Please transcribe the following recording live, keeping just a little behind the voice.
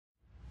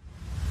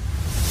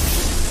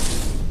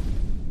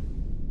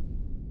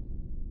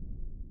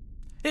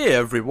Hey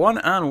everyone,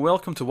 and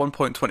welcome to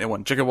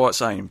 1.21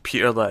 Gigawatts. I'm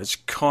Peter, that is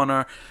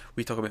Connor.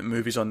 We talk about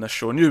movies on this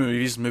show, new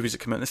movies, movies that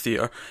come out in the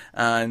theatre.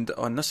 And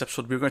on this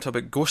episode, we're going to talk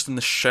about Ghost in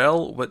the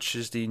Shell, which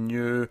is the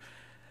new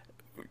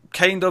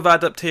kind of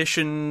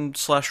adaptation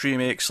slash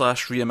remake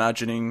slash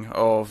reimagining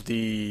of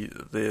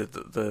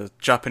the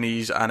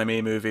Japanese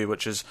anime movie,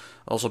 which is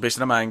also based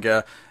on a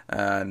manga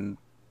and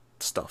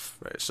stuff,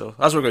 right? So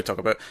that's what we're going to talk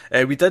about.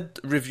 We did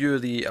review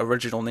the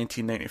original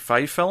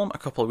 1995 film a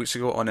couple of weeks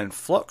ago on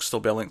Influx. There'll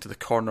be a link to the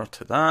corner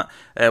to that,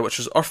 which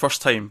was our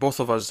first time.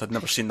 Both of us had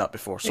never seen that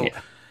before, so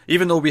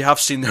even though we have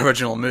seen the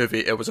original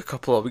movie, it was a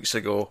couple of weeks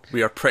ago.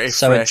 We are pretty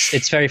fresh.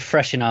 It's very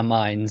fresh in our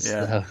minds.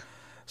 Yeah.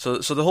 So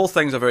the whole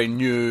thing's a very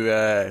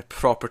new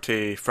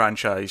property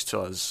franchise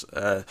to us.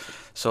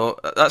 So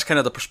that's kind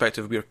of the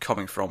perspective we're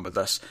coming from with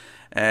this.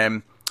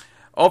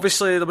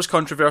 Obviously, there was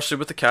controversy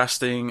with the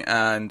casting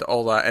and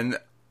all that, and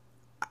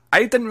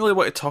I didn't really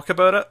want to talk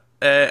about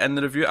it in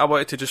the review. I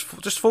wanted to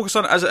just focus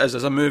on it as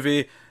a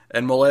movie,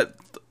 and we'll let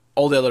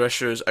all the other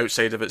issues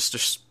outside of it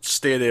just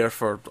stay there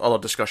for other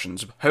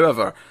discussions.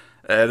 However,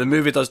 the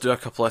movie does do a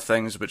couple of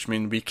things which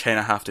mean we kind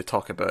of have to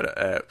talk about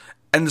it.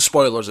 In the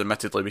spoilers,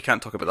 admittedly, we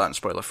can't talk about that in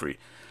spoiler-free.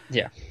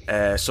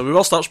 Yeah. So we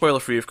will start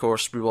spoiler-free, of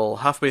course. We will,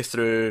 halfway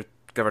through,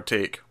 give or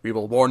take, we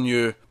will warn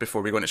you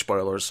before we go into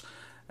spoilers,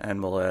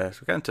 and we'll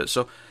get into it.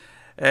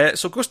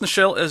 So Ghost in the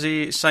Shell is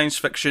a science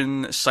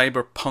fiction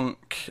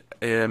cyberpunk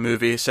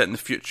movie set in the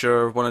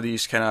future. One of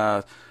these kind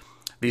of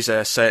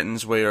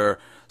settings where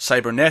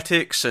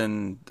cybernetics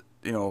and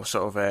sort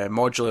of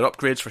modular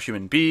upgrades for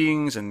human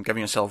beings and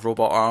giving yourself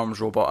robot arms,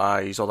 robot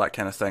eyes, all that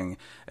kind of thing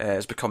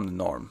has become the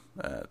norm.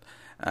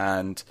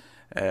 And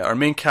our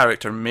main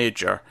character,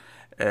 Major,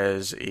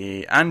 is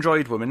a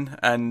android woman,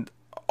 and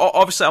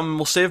obviously,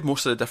 we'll save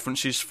most of the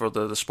differences for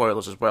the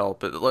spoilers as well,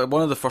 but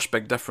one of the first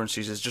big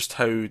differences is just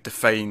how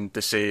defined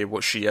they say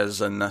what she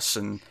is in this.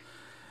 And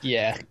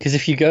yeah, because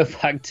if you go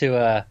back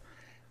to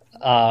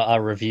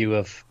our review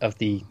of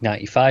the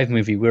 95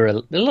 movie, we were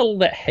a little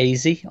bit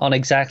hazy on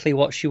exactly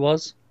what she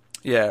was.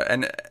 Yeah,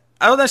 and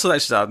I don't necessarily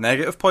think it's a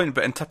negative point,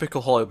 but in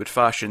typical Hollywood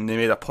fashion, they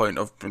made a point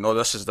of,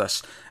 this is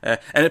this. And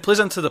it plays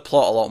into the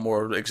plot a lot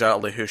more,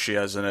 exactly who she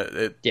is, and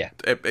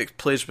it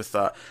plays with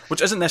that,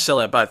 which isn't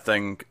necessarily a bad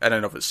thing in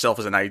and of itself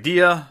as an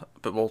idea,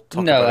 but we'll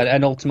talk about it.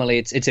 And ultimately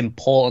it's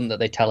important that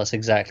they tell us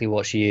exactly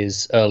what she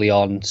is early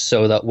on,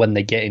 so that when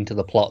they get into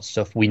the plot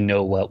stuff, we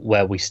know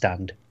where we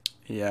stand.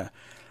 Yeah.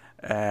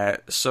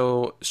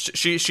 So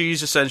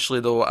she's essentially,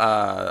 though,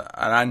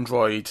 an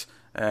android,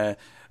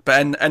 but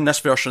in this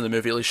version of the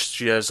movie, at least,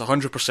 she has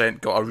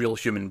 100% got a real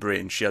human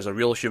brain. She has a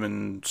real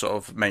human sort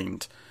of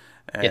mind.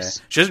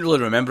 Yes. She doesn't really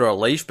remember her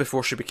life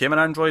before she became an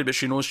android, but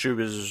she knows she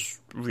was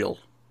real.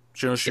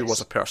 She knows she was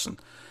a person.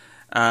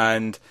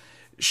 And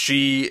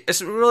she's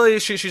this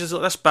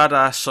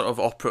badass sort of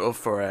operative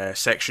for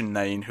Section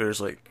 9,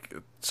 who's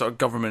like sort of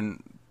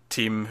government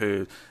team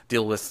who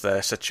deal with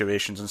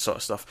situations and sort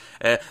of stuff.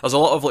 There's a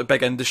lot of like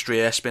big industry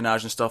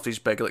espionage and stuff, these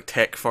big like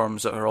tech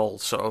firms that are all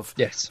sort of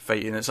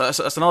fighting. It's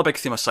another big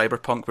theme of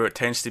cyberpunk, where it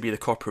tends to be the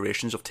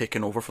corporations have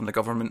taken over from the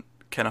government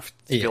kind of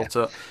feel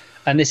to it.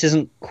 And this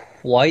isn't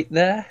quite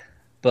there,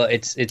 but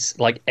it's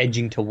like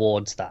edging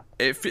towards that.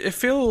 It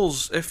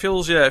feels like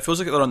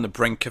they're on the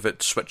brink of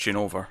it switching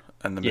over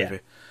in the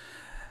movie.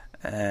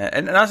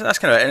 And that's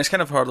kind of it. And it's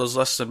kind of hard. There's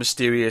this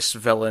mysterious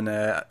villain.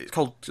 It's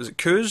called, is it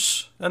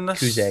Kuz in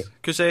this?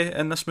 Kuze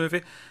in this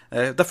movie.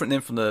 Different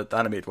name from the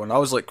animated one. I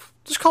was like,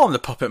 just call him the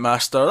Puppet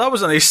Master. That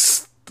was a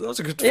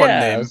good fun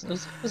name.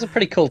 It was a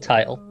pretty cool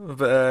title.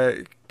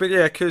 But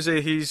yeah,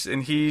 Kuze.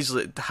 He's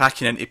like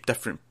hacking into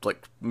different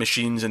like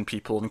machines and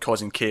people and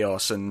causing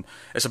chaos. And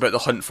it's about the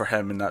hunt for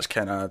him. And that's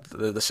kind of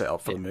the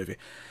setup for the movie.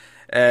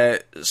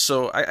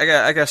 So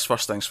I guess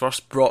first things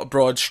first,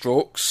 broad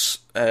strokes,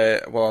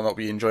 whether or not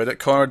we enjoyed it.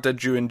 Connor,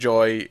 did you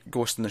enjoy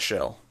Ghost in the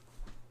Shell?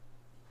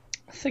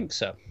 I think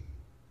so.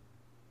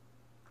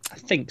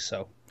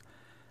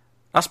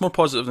 That's more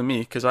positive than me,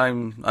 because I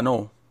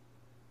know.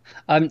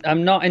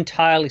 I'm not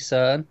entirely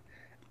certain,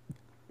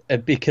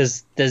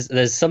 because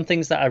there's some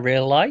things that I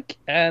really like,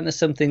 and there's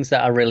some things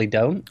that I really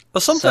don't.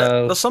 There's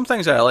some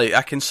things I like.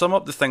 I can sum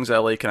up the things I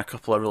like in a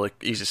couple of really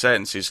easy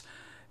sentences.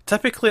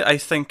 Typically, I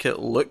think it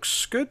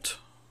looks good.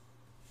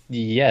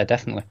 Yeah,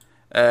 definitely.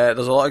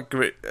 There's a lot of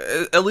great...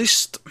 At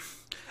least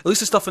the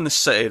stuff in the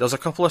city. There's a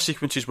couple of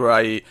sequences where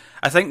I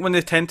think when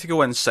they tend to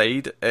go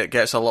inside, it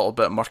gets a little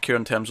bit murkier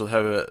in terms of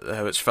how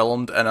it's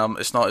filmed, and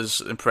it's not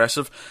as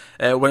impressive.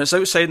 When it's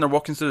outside and they're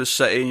walking through the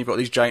city, and you've got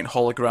these giant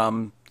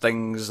hologram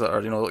things that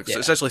are,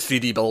 essentially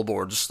 3D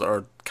billboards that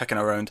are kicking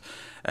around.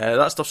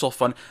 That stuff's all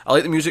fun. I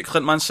like the music,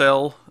 Clint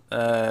Mansell.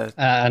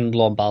 And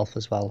Lorne Balfe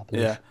as well, I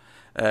believe. Yeah.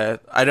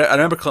 I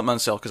remember Clint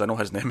Mansell because I know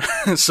his name.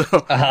 So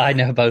I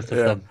know both of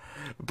them.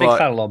 Big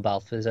fan of Lorne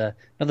Balfe. Is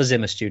another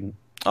Zimmer student.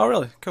 Oh,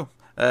 really? Cool.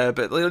 But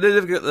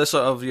they've got the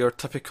sort of your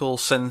typical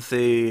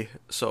synthy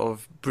sort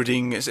of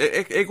brooding.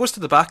 It goes to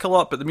the back a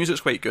lot, but the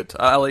music's quite good.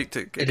 I like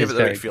to give it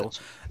the right feel.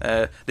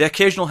 The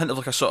occasional hint of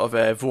like a sort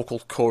of vocal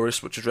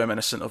chorus, which is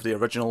reminiscent of the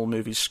original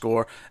movie's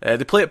score.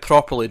 They play it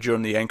properly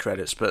during the end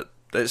credits, but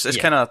It's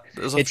kind of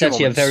it's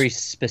actually a very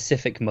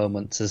specific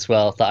moment as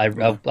well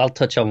that I'll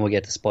touch on when we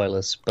get to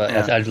spoilers. But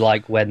I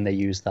like when they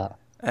use that.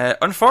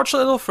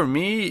 Unfortunately, though, for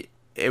me,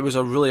 it was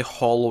a really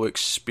hollow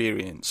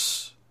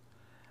experience.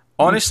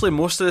 Honestly,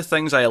 most of the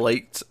things I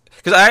liked,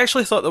 because I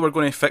actually thought they were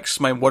going to fix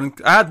my one.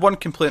 I had one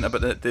complaint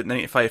about the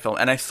 '95 film,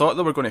 and I thought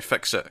they were going to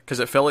fix it because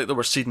it felt like they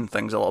were seeding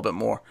things a little bit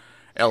more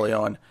early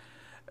on.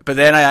 But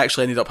then I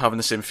actually ended up having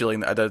the same feeling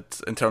that I did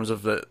in terms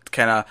of the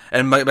kind of...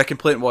 And my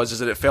complaint was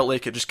that it felt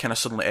like it just kind of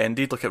suddenly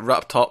ended. Like it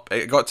wrapped up.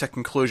 It got to a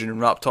conclusion and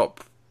wrapped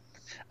up.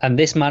 And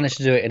this managed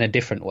to do it in a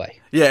different way.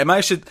 Yeah, it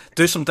managed to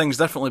do some things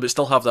differently but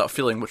still have that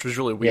feeling, which was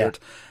really weird.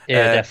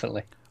 Yeah,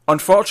 definitely.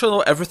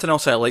 Unfortunately, everything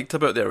else I liked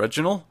about the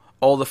original,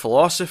 all the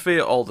philosophy,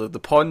 all the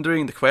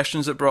pondering, the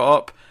questions it brought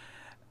up,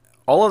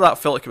 all of that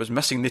felt like it was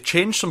missing. They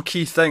changed some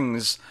key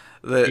things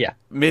that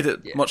made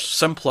it much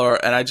simpler,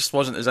 and I just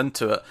wasn't as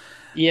into it.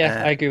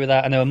 Yeah, I agree with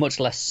that. And they were much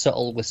less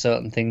subtle with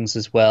certain things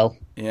as well.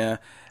 Yeah.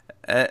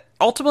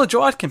 Ultimately,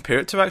 Joe, I'd compare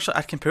it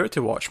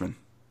to Watchmen.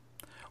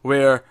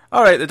 Where,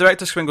 alright, the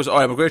director's screen goes,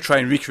 alright, we're going to try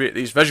and recreate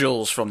these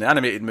visuals from the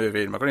animated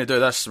movie, and we're going to do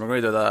this, and we're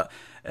going to do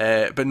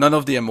that. But none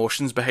of the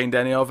emotions behind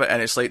any of it,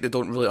 and it's like they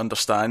don't really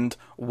understand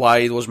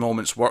why those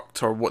moments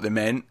worked or what they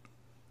meant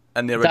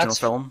in the original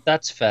film.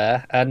 That's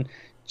fair. And do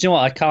you know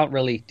what? I can't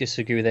really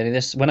disagree with any of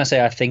this. When I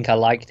say I think I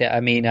liked it,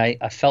 I mean I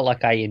felt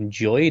like I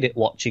enjoyed it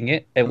watching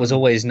it. It was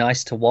always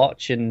nice to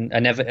watch, and I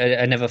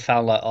never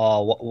found like,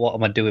 oh, what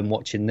am I doing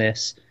watching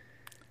this?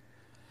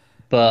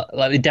 But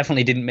like, it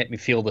definitely didn't make me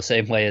feel the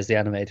same way as the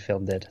animated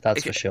film did.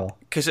 That's for sure.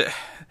 Because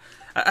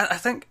I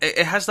think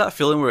it has that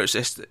feeling where it's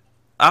just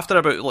after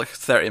about like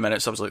 30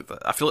 minutes, I was like,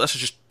 I feel like this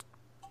is just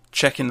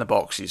checking the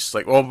boxes.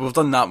 Like, well, we've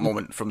done that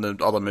moment from the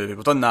other movie.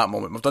 We've done that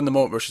moment. We've done the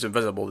moment where she's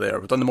invisible there.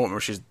 We've done the moment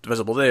where she's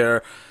visible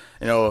there.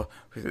 You know,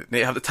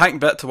 they have the tank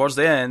bit towards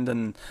the end,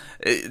 and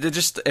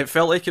it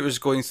felt like it was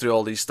going through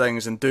all these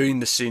things and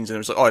doing the scenes, and it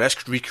was like, oh,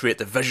 let's recreate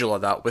the visual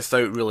of that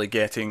without really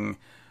getting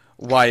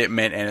why it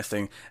meant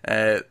anything.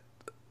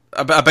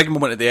 A big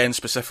moment at the end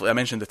specifically, I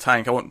mentioned the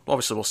tank.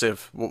 Obviously we'll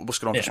save what's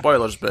going on for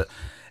spoilers, but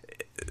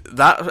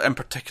that in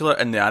particular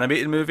in the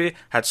animated movie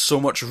had so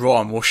much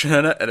raw emotion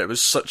in it, and it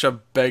was such a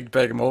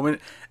big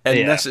moment.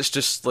 And this is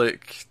just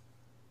like,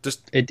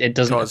 it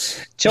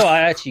doesn't. Joe,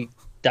 I actually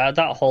that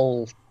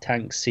whole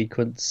tank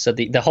sequence, so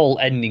the whole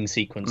ending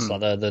sequence, like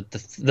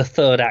the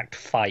third act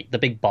fight, the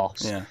big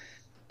boss, I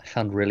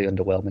found really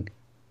underwhelming.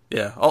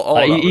 Yeah, all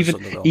of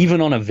that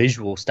even on a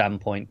visual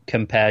standpoint,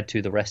 compared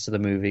to the rest of the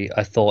movie,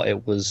 I thought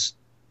it was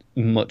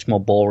much more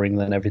boring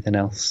than everything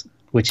else,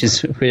 which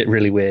is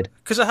really weird.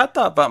 Because it had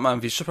that Batman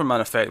v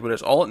Superman effect where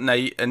it's all at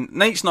night, and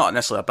night's not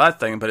necessarily a bad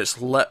thing, but it's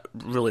lit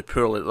really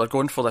poorly. They're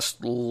going for this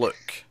look.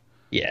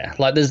 Yeah,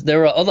 like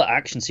there are other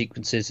action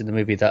sequences in the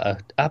movie that are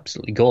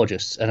absolutely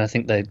gorgeous, and I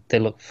think they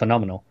look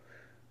phenomenal.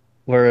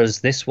 Whereas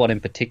this one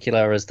in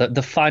particular, is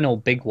the final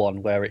big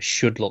one where it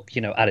should look,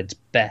 at its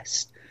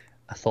best,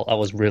 I thought that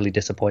was really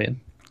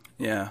disappointing.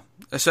 Yeah,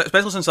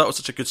 especially since that was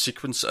such a good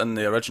sequence in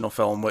the original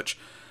film, which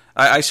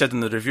I said in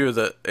the review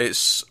that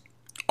it's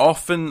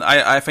often...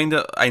 I find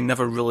that I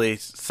never really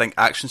think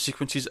action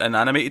sequences in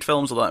animated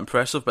films are that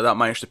impressive, but that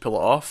managed to pull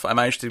it off. I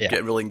managed to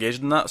get really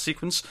engaged in that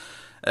sequence,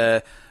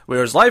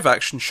 whereas live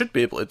action should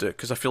be able to do it,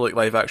 because I feel like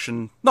live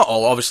action... Not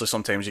all, obviously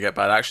sometimes you get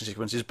bad action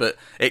sequences, but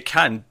it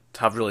can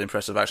have really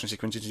impressive action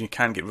sequences, and you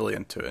can get really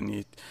into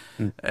it,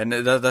 and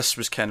this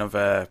was kind of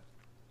a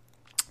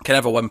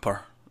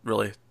whimper,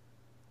 really.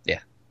 Yeah,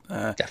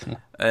 definitely.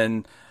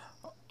 And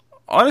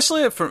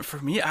honestly, for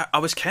me, I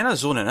was kind of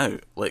zoning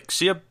out. Like,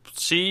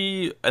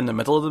 see in the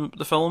middle of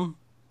the film,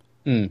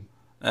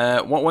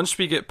 once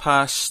we get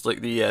past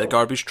like the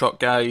garbage truck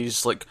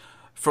guys, like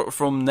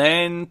from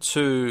then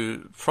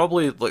to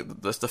probably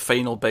like the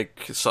final big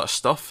sort of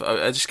stuff,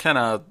 I just kind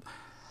of,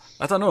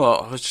 I don't know,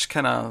 I was just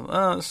kind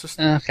of, it's just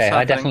okay.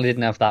 I definitely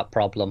didn't have that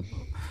problem.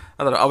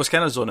 I don't know, I was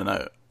kind of zoning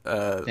out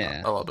a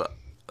little bit.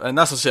 And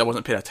that's to say I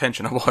wasn't paying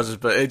attention, I was,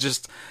 but it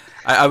just...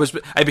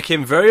 I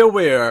became very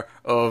aware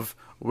of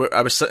where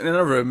I was sitting in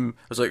a room,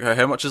 I was like,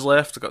 how much is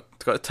left? I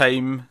got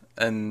time,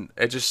 and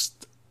it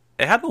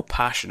had no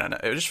passion in it.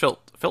 It just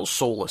felt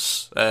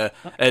soulless.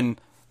 And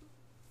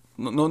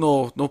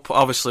no,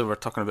 obviously we're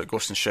talking about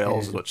Ghost in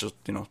Shells, which is,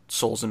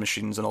 souls and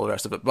machines and all the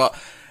rest of it, but...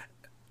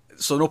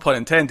 So no pun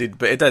intended,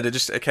 but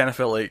it kind of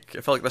felt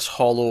like this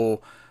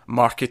hollow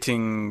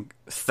marketing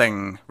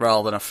thing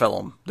rather than a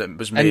film that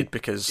was made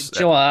because... Do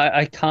you know what?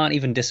 I can't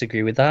even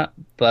disagree with that,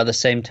 but at the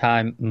same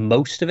time,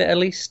 most of it at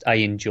least, I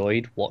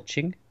enjoyed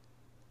watching.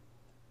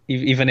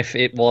 Even if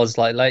it was,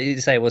 like you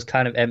say, it was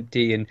kind of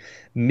empty and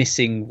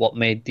missing what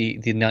made the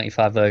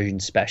 95 version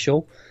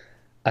special,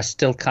 I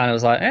still kind of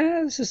was like,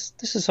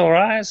 this is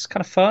alright, it's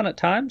kind of fun at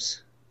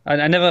times.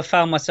 I never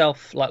found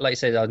myself, like you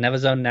said, I was never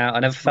zoned out,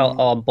 I never felt,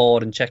 I'm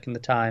bored and checking the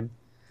time.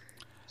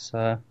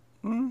 So...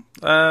 I mean,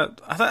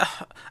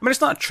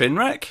 it's not a train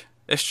wreck.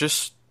 It's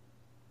just,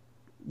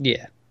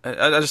 yeah.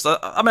 I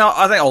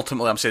think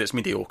ultimately I'm saying it's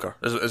mediocre.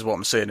 Is what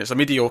I'm saying. It's a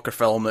mediocre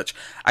film which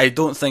I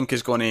don't think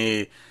is going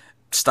to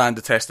stand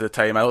the test of the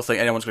time. I don't think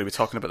anyone's going to be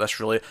talking about this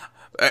really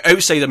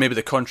outside of maybe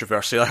the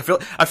controversy. I feel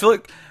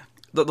like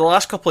the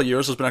last couple of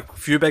years there's been a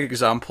few big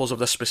examples of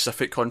this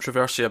specific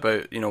controversy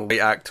about, white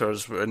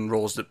actors in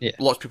roles that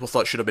lots of people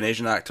thought should have been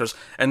Asian actors.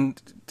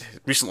 And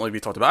recently we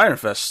talked about Iron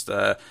Fist.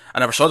 I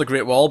never saw The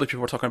Great Wall, but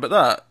people were talking about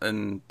that.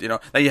 And now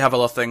you have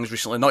other things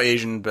recently, not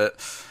Asian, but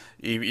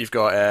you've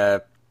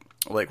got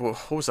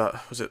what was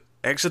that? Was it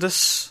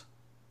Exodus?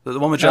 The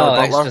one with Gerard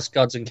Butler? Exodus,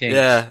 Gods and Kings.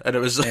 Yeah, and it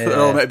was they're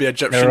all meant to be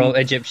Egyptian. They're all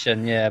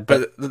Egyptian, yeah.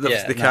 But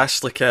they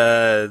cast like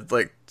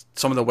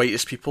some of the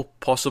whitest people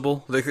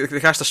possible. They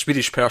cast a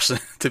Swedish person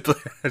to play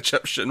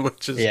Egyptian,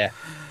 which is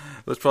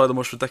was probably the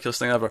most ridiculous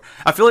thing ever.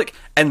 I feel like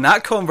in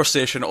that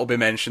conversation it'll be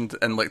mentioned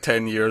in like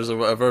 10 years or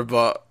whatever,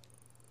 but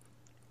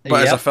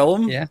as a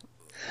film, do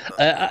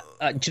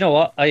you know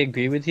what? I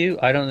agree with you.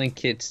 I don't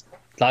think it's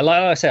like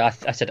I said.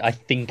 I said I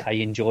think I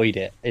enjoyed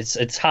it.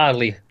 It's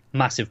hardly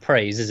massive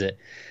praise, is it?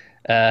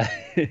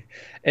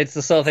 It's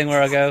the sort of thing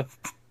where I go,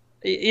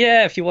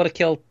 yeah, if you want to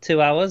kill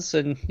 2 hours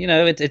and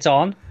it's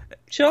on.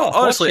 Sure,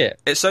 honestly, watch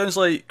it sounds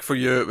like for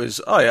you it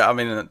was. Oh yeah, I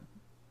mean,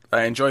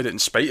 I enjoyed it in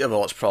spite of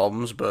all its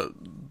problems, but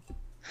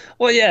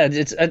well, yeah, I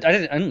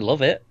didn't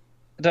love it.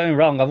 Don't get me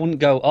wrong. I wouldn't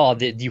go, oh,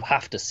 you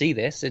have to see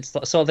this. It's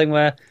the sort of thing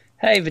where,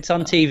 hey, if it's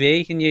on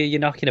TV and you're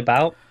knocking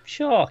about,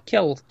 sure,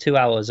 kill 2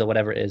 hours or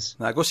whatever it is.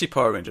 Nah, go see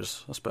Power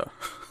Rangers. That's better.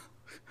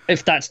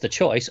 If that's the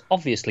choice,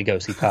 obviously go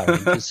see Power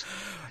Rangers.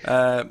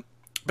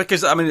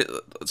 Because I mean,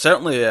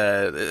 certainly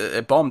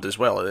it bombed as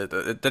well. It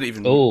didn't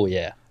even. Oh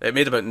yeah. It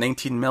made about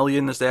 19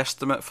 million is the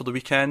estimate for the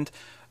weekend,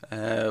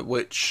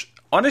 which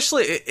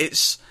honestly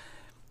it's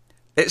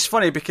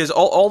funny because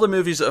all the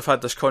movies that have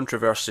had this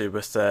controversy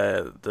with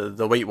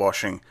the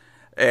whitewashing.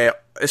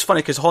 It's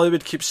funny because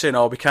Hollywood keeps saying,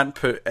 "Oh, we can't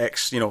put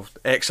X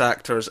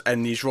actors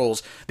in these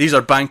roles. These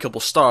are bankable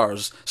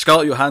stars."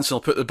 Scarlett Johansson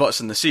will put the butts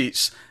in the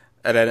seats.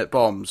 And then it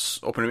bombs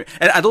openly.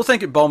 And I don't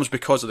think it bombs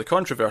because of the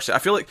controversy. I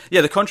feel like,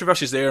 the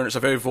controversy is there and it's a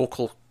very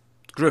vocal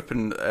group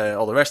and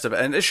all the rest of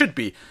it. And it should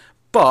be.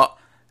 But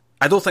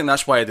I don't think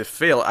that's why they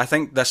fail. I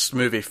think this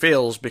movie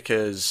fails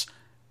because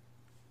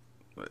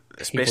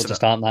people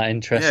just aren't that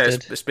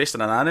interested. Yeah, it's based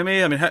on an anime.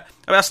 I mean,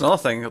 that's another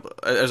thing.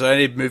 Is there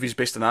any movies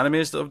based on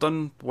animes that have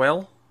done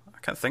well? I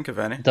can't think of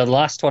any. The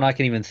last one I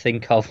can even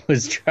think of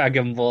was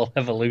Dragon Ball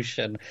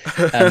Evolution.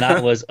 And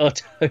that was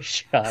utter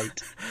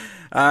shite.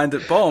 And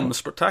it bombed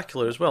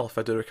spectacular as well, if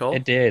I do recall.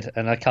 It did,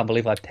 and I can't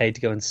believe I paid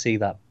to go and see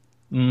that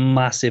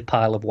massive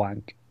pile of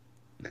wank.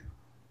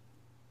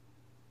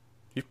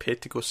 You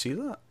paid to go see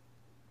that?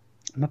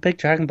 I'm a big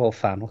Dragon Ball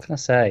fan, what can I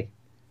say?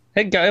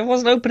 It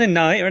wasn't opening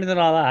night or anything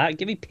like that.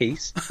 Give me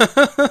peace.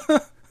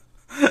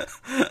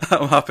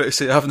 I'm happy to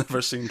say I've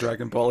never seen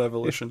Dragon Ball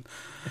Evolution.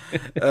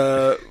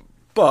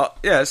 But,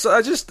 yeah, so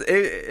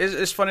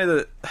it's funny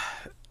that...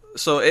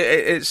 So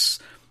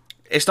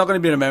it's not going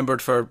to be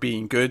remembered for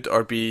being good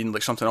or being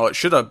like something, it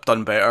should have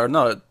done better.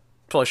 No, it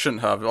probably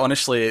shouldn't have.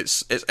 Honestly,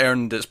 it's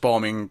earned its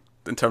bombing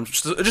in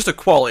terms of just the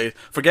quality,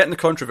 forgetting the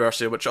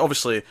controversy, which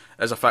obviously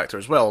is a factor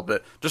as well,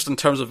 but just in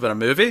terms of a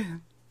movie,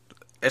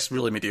 it's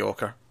really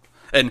mediocre.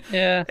 And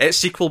it's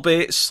sequel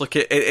baits, like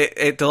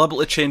it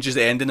deliberately changes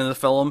the ending of the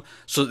film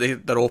so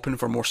they're open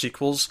for more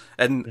sequels,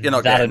 and you're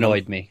not that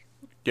annoyed me.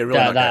 Really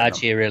that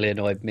actually really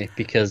annoyed me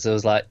because it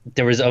was like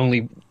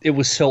it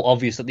was so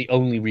obvious that the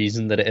only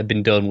reason that it had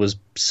been done was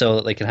so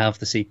that they can have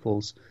the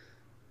sequels.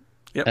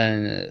 Yep.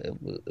 And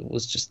it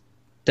was just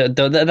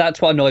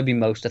that's what annoyed me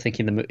most. I think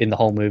in the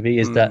whole movie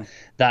is that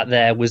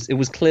it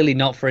was clearly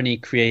not for any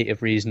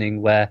creative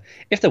reasoning. Where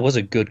if there was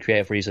a good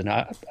creative reason,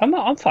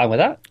 I'm fine with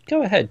that.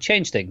 Go ahead,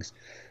 change things.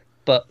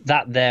 But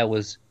that there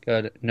was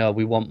good. No,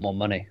 we want more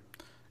money.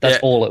 That's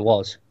all it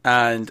was.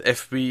 And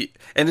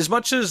as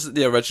much as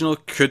the original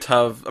could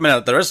have, I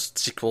mean, there is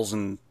sequels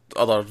and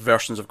other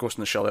versions of Ghost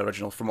in the Shell, the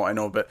original, from what I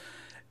know, but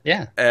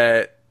yeah.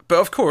 But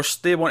of course,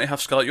 they want to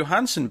have Scarlett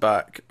Johansson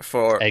back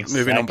for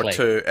movie number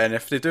 2, and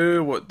if they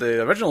do what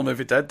the original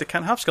movie did, they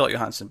can't have Scarlett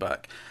Johansson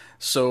back.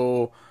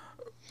 So,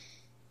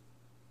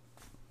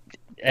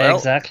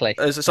 exactly.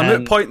 It's a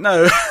moot point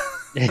now.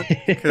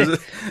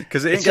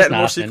 Because it ain't getting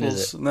more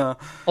sequels. No.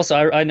 Also,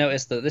 I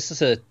noticed that this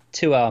is a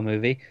 2-hour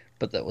movie,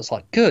 but that was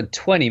like good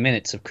 20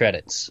 minutes of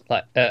credits.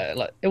 Like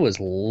it was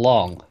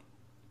long.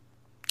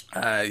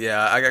 I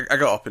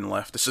got up and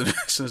left as soon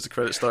as the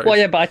credits started. Well,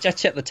 yeah, but I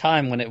checked the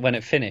time when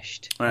it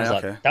finished. Right,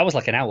 like, that was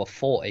like an hour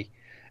 40.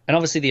 And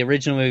obviously the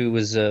original movie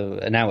was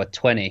an hour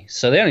 20,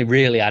 so they only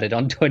really added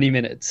on 20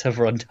 minutes of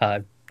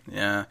runtime.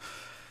 Yeah.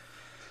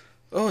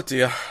 Oh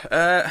dear.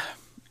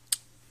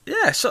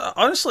 Yeah, so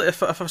honestly,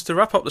 if I was to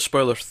wrap up the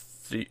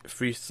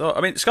spoiler-free thought,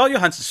 I mean, Scarlett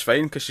Johansson's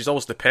fine because she's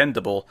always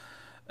dependable.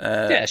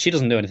 Yeah, she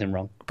doesn't do anything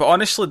wrong. But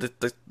honestly,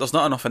 there's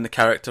not enough in the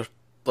character,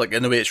 like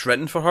in the way it's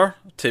written for her,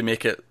 to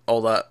make it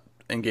all that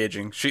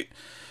engaging. She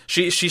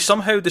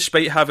somehow,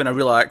 despite having a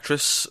real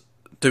actress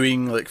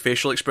doing like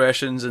facial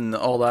expressions and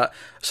all that,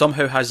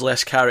 somehow has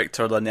less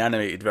character than the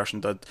animated version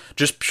did,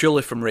 just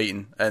purely from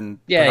writing and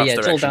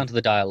it's all down to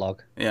the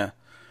dialogue. Yeah,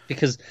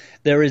 because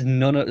there is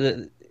none of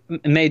the.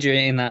 Major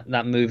in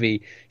that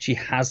movie, she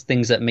has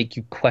things that make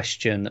you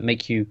question,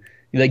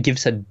 that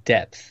gives her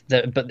depth.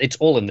 But it's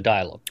all in the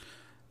dialogue.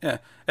 Yeah,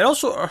 and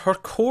also her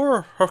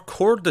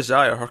core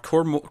desire, her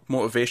core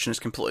motivation is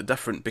completely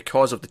different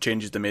because of the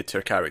changes they made to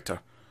her character.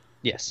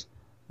 Yes.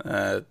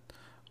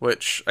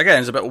 Which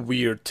again is a bit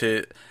weird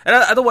to, and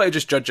I don't want to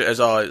just judge it as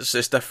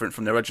it's different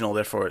from the original,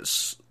 therefore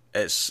it's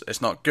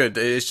not good.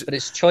 But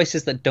it's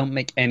choices that don't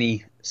make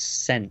any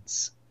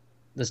sense.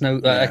 There's no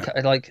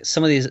like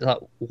some of these, like,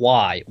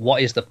 why?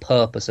 What is the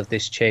purpose of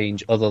this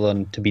change other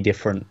than to be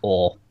different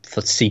or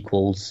for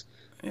sequels?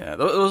 Yeah,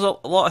 there was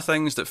a lot of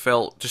things that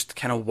felt just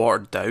kind of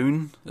watered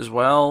down as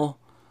well,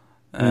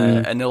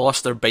 and they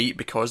lost their bite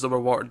because they were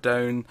watered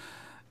down.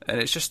 And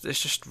it's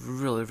just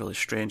really, really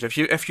strange.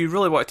 If you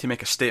really wanted to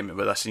make a statement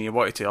with this and you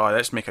wanted to,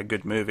 let's make a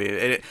good movie,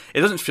 it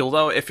doesn't feel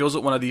that way. It feels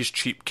like one of these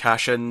cheap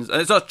cash-ins.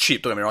 And it's not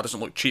cheap, don't get me wrong, it doesn't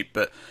look cheap,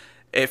 but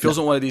it feels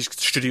like one of these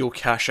studio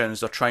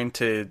cash-ins. They're trying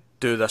to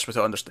do this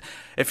without understand.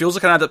 It feels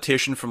like an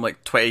adaptation from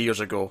like 20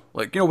 years ago.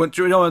 Like, when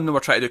they were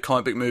trying to do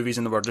comic book movies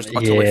and they were just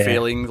utterly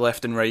failing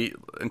left and right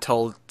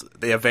until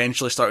they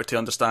eventually started to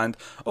understand,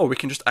 we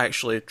can just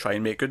actually try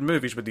and make good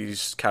movies with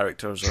these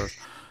characters or...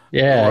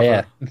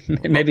 Yeah.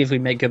 Maybe if we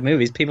make good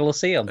movies, people will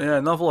see them.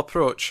 Yeah, novel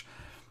approach.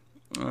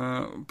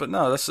 But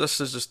no, this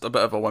is just a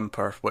bit of a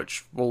whimper,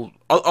 which will,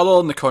 other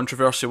than the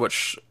controversy,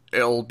 which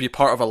it'll be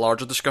part of a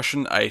larger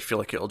discussion, I feel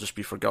like it'll just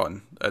be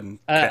forgotten. And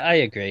I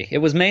agree. It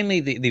was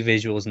mainly the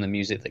visuals and the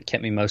music that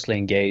kept me mostly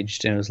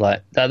engaged, and it was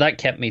like that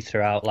kept me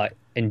throughout, like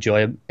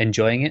enjoying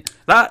it.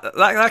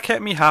 That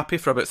kept me happy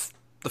for about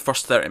the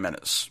first 30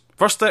 minutes.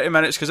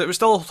 Because it was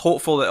still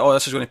hopeful that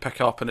this is going to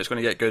pick up and it's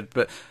going to get good,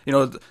 but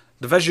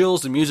the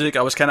visuals, the music,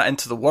 I was kind of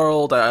into the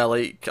world. I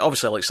like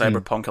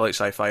cyberpunk, I like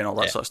sci-fi and all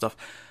that sort of stuff.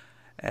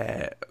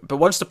 But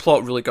once the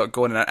plot really got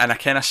going, and I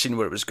kind of seen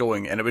where it was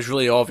going, and it was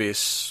really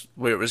obvious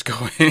where it was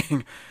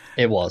going.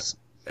 It was.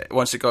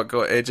 Once it got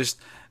going, it just,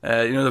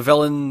 the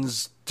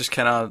villains just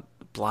kind of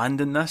bland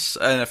in this.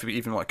 And if you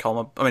even want to call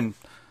them, I mean,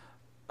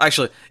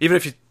 actually, even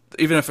if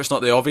it's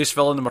not the obvious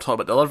villain, and we're talking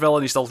about the other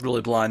villain, he's still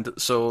really bland.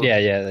 So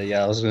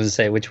yeah. I was going to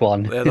say which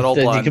one. Yeah, they're all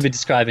bland. You could be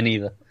describing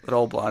either. They're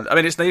all bland. I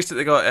mean, it's nice that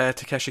they got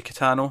Takeshi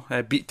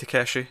Kitano, Beat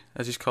Takeshi,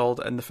 as he's called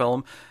in the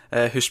film,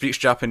 who speaks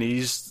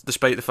Japanese,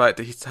 despite the fact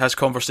that he has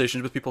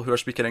conversations with people who are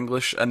speaking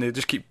English, and they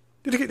just keep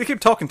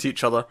talking to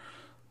each other.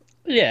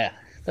 Yeah,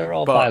 they're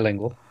all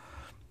bilingual.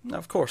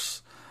 Of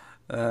course.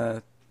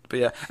 But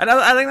yeah, and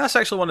I think that's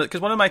actually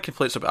because one of my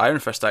complaints about Iron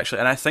Fist, actually,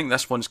 and I think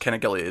this one's kind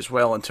of guilty as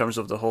well in terms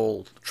of the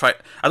whole I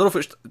don't know if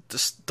it's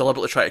just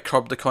deliberately trying to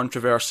curb the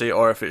controversy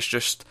or if it's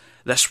just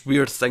this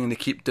weird thing they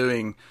keep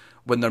doing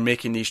when they're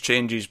making these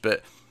changes,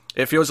 but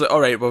it feels like,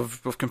 alright,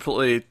 we've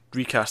completely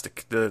recast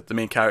the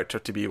main character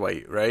to be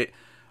white, right?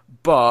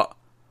 But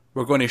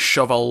we're going to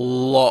shove a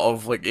lot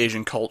of like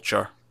Asian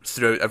culture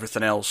throughout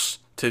everything else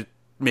to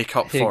make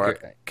up for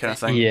it, kind of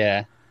thing.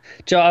 Yeah.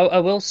 Joe, I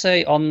will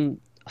say on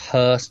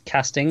her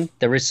casting,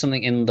 there is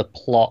something in the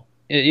plot,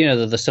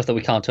 the stuff that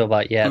we can't talk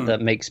about yet,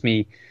 that makes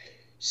me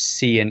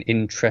see an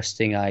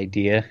interesting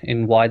idea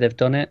in why they've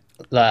done it.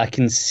 Like I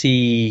can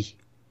see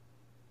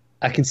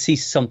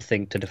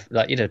something to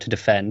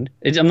defend.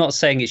 I'm not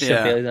saying it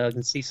should be. I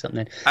can see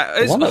something.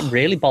 The one that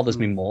really bothers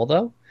me more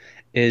though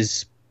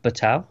is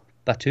Batu.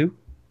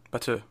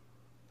 Why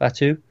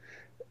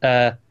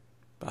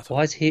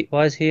is he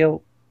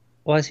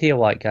a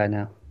white guy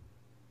now?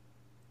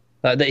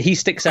 That he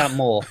sticks out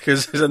more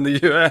because he's in the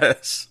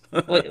US.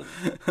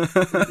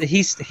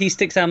 he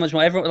sticks out much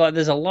more. Everyone, like,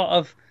 there's a lot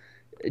of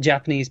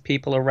Japanese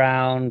people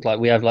around. Like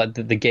we have like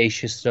the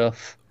geisha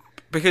stuff.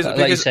 Because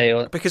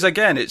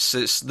again,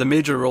 it's the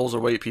major roles are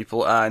white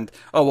people, and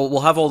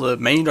we'll have all the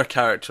minor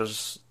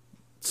characters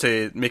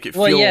to make it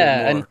feel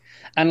more.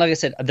 And like I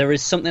said, there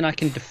is something I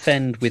can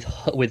defend with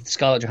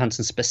Scarlett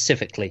Johansson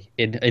specifically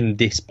in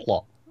this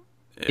plot,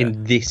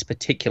 in this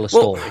particular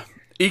story.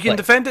 You can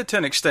defend it to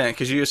an extent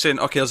because you're saying,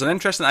 okay, there's an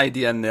interesting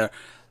idea in there,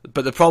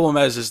 but the problem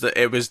is that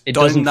it was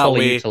done in that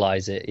way.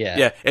 Utilize it,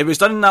 it was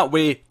done in that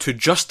way to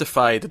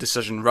justify the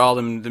decision rather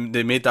than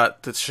they made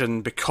that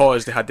decision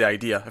because they had the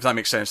idea. If that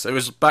makes sense, it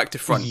was back to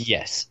front.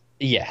 Yes,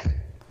 yeah.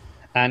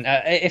 And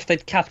if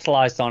they'd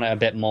capitalized on it a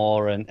bit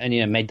more and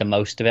made the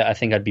most of it, I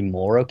think I'd be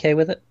more okay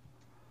with it.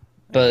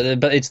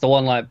 But it's the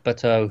one like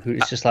Bateau who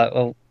it's just like,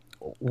 well,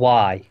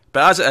 why?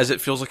 But as it is,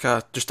 it feels like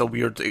just a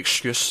weird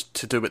excuse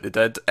to do what they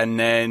did, and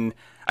then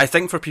I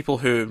think for people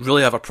who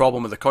really have a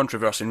problem with the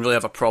controversy and really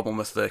have a problem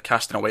with the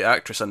casting a white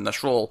actress in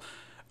this role,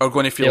 are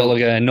going to feel going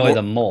to annoy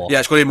them more. Yeah,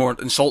 it's going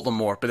to insult them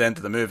more by the end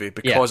of the movie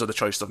because of the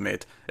choice they've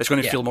made. It's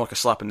going to feel more like a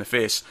slap in the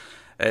face.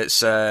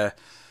 It's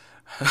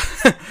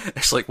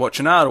it's like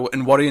watching Arrow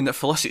and worrying that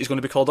Felicity is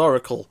going to be called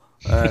Oracle,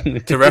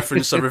 to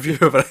reference a review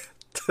of an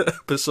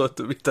episode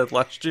that we did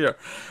last year,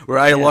 where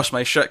I lost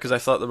my shit because I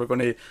thought they were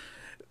going to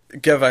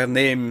give a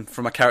name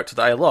from a character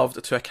that I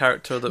loved to a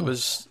character that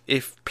was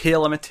a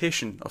pale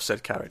imitation of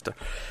said character.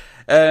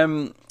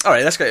 Alright,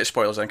 let's get to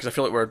spoilers then, because I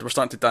feel like we're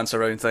starting to dance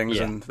around things,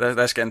 and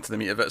let's get into the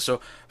meat of it.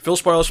 So, full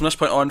spoilers from this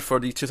point on for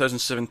the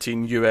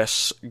 2017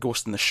 US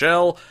Ghost in the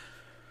Shell.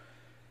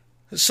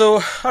 So,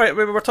 all right,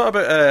 we were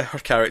talking about her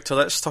character.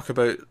 Let's talk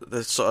about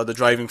the sort of the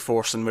driving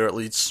force and where it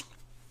leads.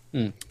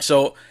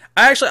 So,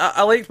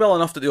 I liked well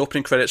enough that the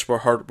opening credits were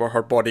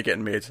her body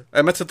getting made.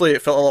 Admittedly,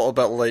 it felt a little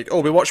bit like,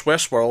 oh, we watched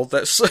Westworld.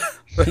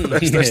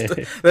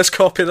 Let's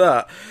copy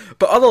that.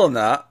 But other than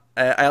that,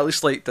 I at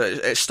least like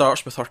that it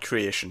starts with her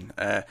creation.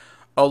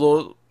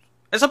 Although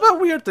it's a bit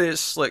weird that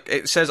it's like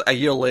it says a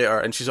year later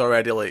and she's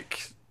already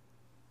like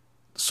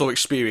so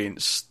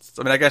experienced.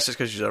 I mean, I guess it's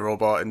because she's a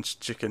robot and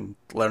she can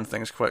learn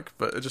things quick,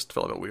 but it just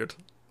felt a bit weird.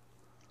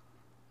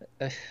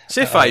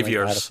 Say 5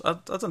 years. I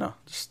don't know.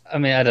 I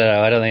mean, I don't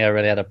know. I don't think I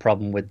really had a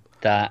problem with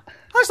that.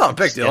 That's not a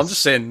big deal. I'm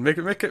just saying, make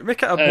it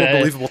a more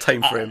believable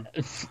time frame.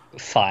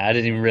 Fine. I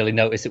didn't even really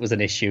notice it was an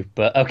issue,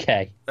 but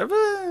okay.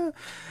 But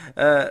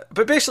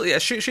basically,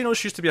 she knows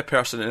she used to be a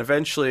person, and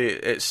eventually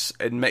it's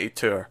admitted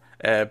to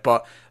her.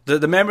 But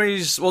the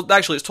memories, well,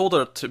 actually, it's told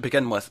her to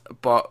begin with,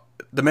 but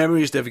the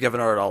memories they've given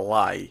her are a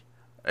lie.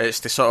 It's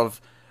to sort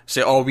of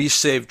say, "Oh, we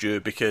saved you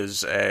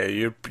because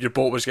your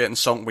boat was getting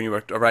sunk when you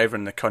were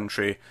arriving in the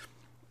country,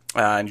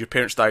 and your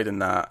parents died in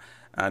that,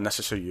 and this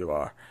is who you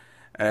are."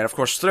 And of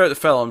course, throughout the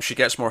film, she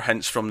gets more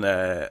hints from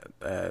the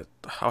I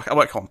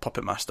want to call him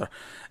Puppet Master,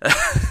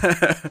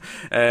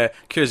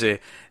 Kuze.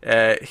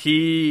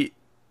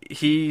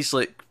 He's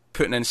like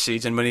putting in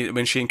seeds, and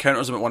when she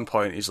encounters him at one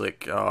point, he's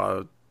like,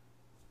 "Oh,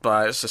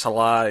 but it's just a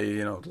lie,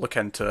 look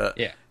into it."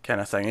 Yeah. Kind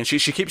of thing, and she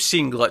keeps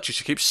seeing glitches.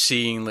 She keeps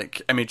seeing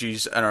like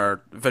images in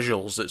her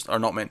visuals that are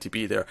not meant to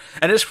be there,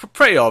 and it's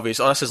pretty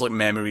obvious. Oh, this is like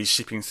memories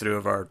seeping through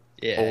of her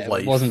old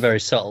life. It wasn't very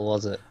subtle,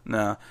 was it?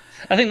 No,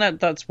 I think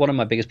that's one of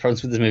my biggest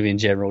problems with this movie in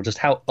general, just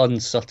how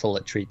unsubtle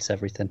it treats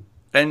everything.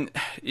 And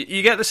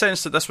you get the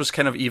sense that this was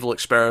kind of evil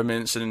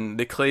experiments, and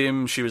they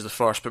claim she was the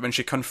first, but when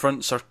she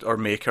confronts her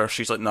maker,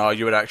 she's like, "No,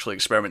 you were actually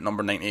experiment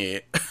number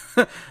 98."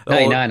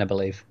 99, I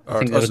believe. I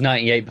think there was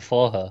 98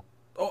 before her.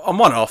 I'm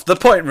one off. The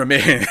point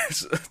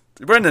remains,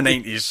 we're in the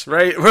 90s,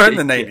 right? We're in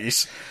the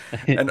 90s.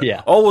 And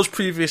all those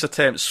previous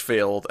attempts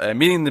failed,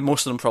 meaning that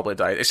most of them probably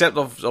died, except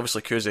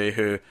obviously Kuze,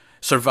 who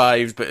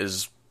survived but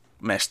is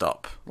messed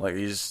up. Like,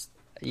 he's...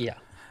 Yeah.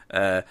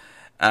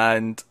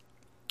 And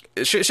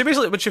she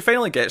basically, when she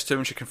finally gets to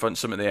him, she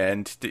confronts him at the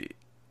end,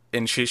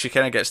 and she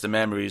kind of gets the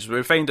memories.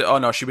 We find out, oh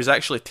no, she was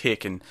actually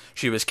taken.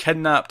 She was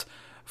kidnapped.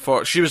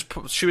 She was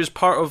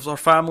part of her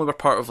family, were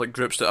part of like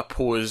groups that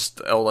opposed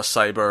all the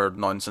cyber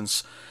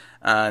nonsense,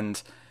 and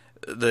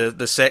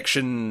the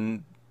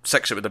section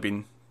 6 it would have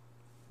been,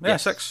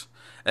 yes. 6.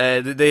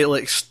 They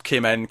like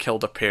came in,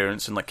 killed her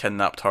parents, and like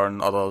kidnapped her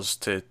and others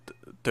to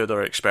do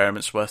their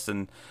experiments with,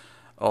 and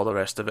all the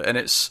rest of it. And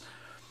it's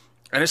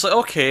like,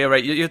 okay,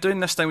 right, you're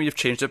doing this thing where you've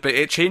changed it, but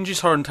it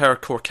changes her entire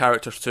core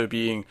character to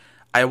being,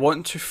 I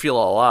want to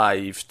feel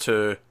alive,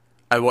 to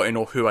I want to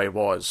know who I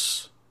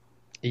was.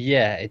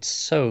 Yeah, it's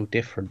so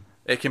different.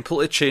 It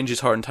completely changes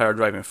her entire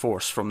driving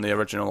force from the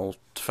original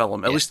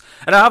film, at least.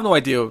 And I have no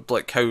idea,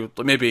 like how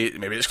maybe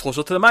it's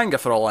closer to the manga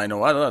for all I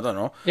know. I don't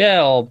know.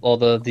 Yeah, or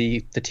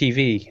the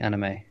TV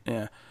anime.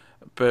 Yeah,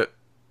 but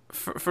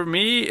for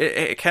me,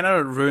 it kind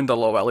of ruined a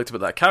lot of what I liked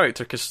about that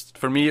character, because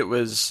for me it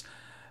was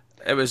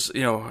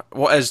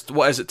what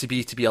is it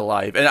to be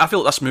alive? And I feel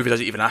like this movie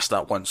doesn't even ask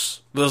that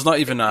once. There's not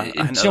even a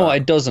hint of what,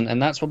 it doesn't, and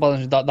that's what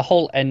bothers me. The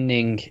whole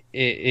ending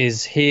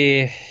is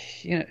here.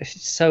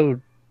 It's so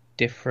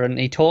different.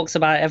 He talks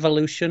about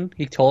evolution.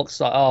 He talks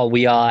like, "Oh,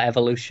 we are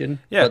evolution."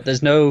 Yeah. But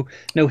there's no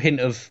hint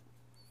of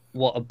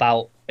what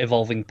about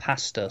evolving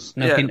past us.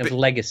 No hint of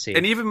legacy.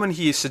 And even when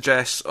he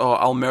suggests, "Oh,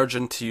 I'll merge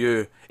into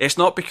you," it's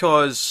not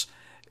because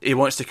he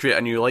wants to create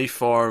a new life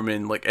form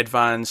and like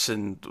advance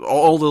and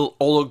all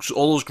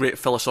those great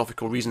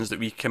philosophical reasons that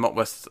we came up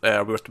with.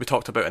 We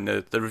talked about in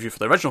the review for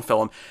the original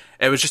film.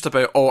 It was just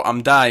about, oh,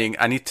 I'm dying.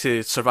 I need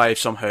to survive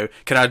somehow.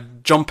 Can I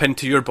jump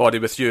into your body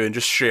with you and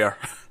just share?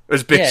 It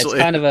was basically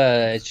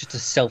it's just a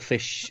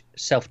selfish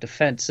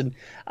self-defense. And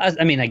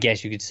I mean, I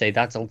guess you could say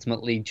that's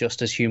ultimately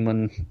just as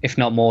human, if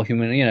not more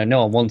human.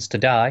 No one wants to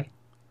die.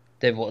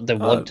 They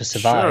want to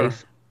survive.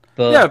 Sure.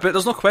 But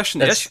there's no question,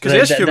 because he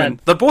is human.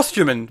 They're both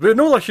human. We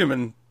know they're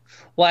human.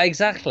 Well,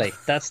 exactly.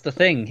 That's the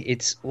thing.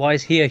 It's why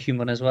is he a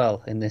human as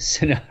well in this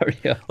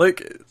scenario?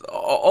 Like,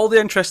 all the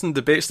interesting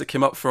debates that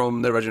came up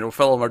from the original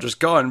film are just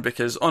gone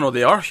because, oh no,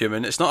 they are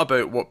human. It's not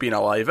about what being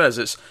alive is.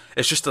 It's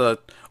just they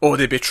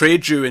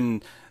betrayed you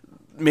and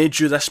made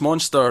you this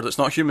monster that's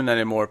not human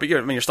anymore. But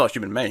you're still a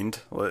human mind.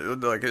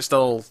 Like it's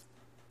still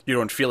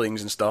your own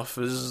feelings and stuff.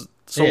 Is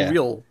so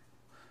real,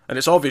 and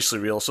it's obviously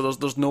real. So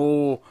there's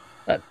no.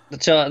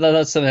 That's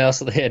something else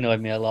that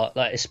annoyed me a lot.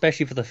 Like,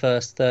 especially for the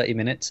first 30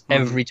 minutes,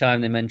 every time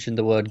they mentioned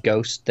the word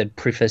ghost, they'd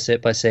preface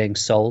it by saying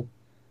soul.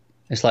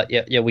 It's like,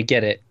 yeah, we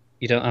get it.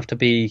 You don't have to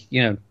be,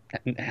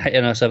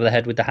 hitting us over the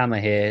head with the hammer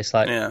here. It's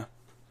like,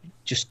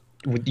 just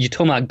you're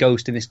talking about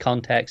ghost in this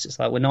context. It's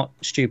like, we're not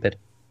stupid.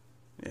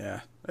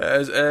 Yeah,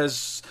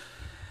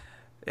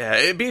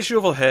 it beats you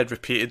over the head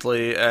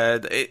repeatedly.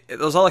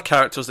 There's other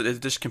characters that they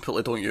just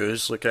completely don't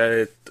use. Like,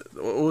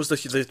 what was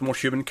the more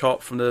human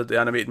cop from the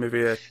animated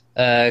movie?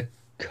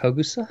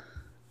 Kogusa?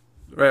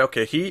 Right,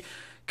 okay.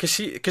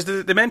 because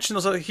they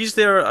mentioned he's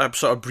there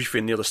sort of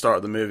briefly near the start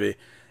of the movie,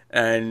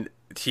 and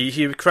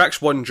he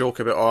cracks one joke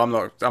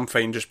about, I'm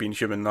fine just being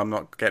human, I'm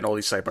not getting all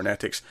these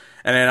cybernetics,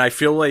 and then I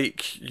feel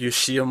like you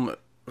see him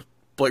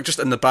like just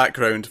in the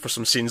background for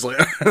some scenes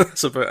later.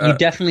 That's about You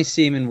definitely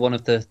see him in one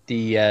of the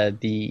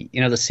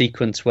the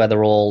sequence where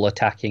they're all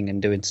attacking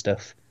and doing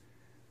stuff.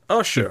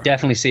 Oh sure, You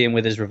definitely see him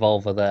with his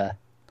revolver there.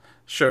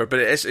 sure, but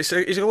he's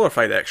a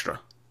glorified extra.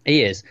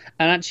 He is,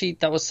 and actually,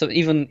 that was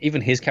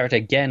even his character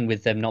again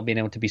with them not being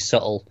able to be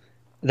subtle.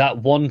 That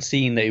one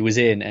scene that he was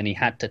in, and he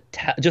had to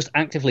just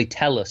actively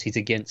tell us he's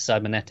against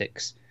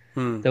cybernetics.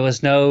 There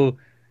was no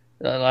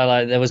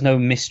there was no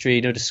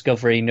mystery, no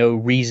discovery, no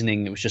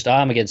reasoning. It was just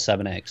I'm against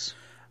cybernetics.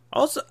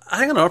 Also, I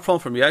think another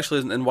problem for me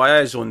actually, and why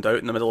I zoned out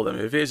in the middle of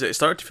the movie, is that it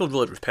started to feel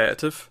really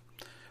repetitive,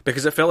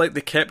 because it felt like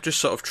they kept just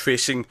sort of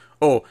tracing,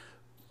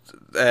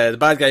 the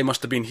bad guy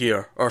must have been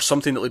here, or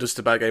something that led us to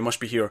the bad guy must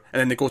be here, and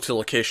then they go to the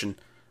location,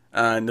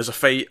 and there's a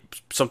fight,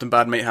 something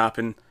bad might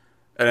happen,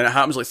 and then it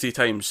happens like 3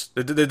 times.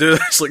 They do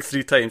this like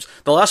 3 times.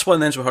 The last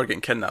one ends with her getting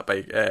kidnapped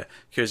by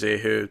Kuzey,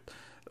 who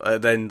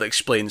then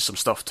explains some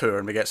stuff to her,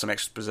 and we get some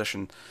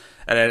exposition.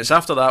 And then it's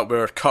after that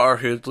where Cutter,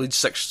 who leads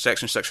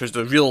Section 6, who's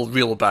the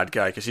real bad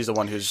guy, because he's the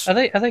one who's... Are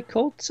they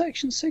called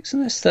Section 6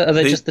 in this? Are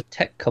they just the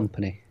tech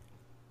company?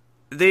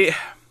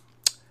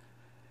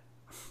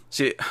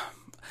 See,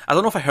 I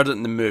don't know if I heard it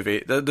in the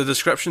movie. The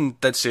description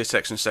did say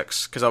Section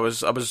 6, because I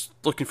was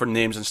looking for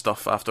names and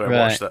stuff after I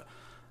watched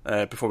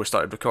it, before we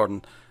started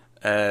recording.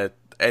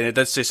 And it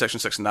did say Section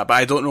 6 in that, but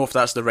I don't know if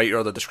that's the writer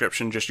or the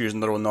description just using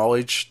their own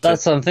knowledge.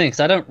 That's what I'm thinking, because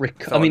I don't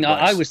recall... I mean,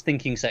 I was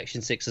thinking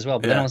Section 6 as well,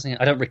 but then I was thinking,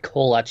 I don't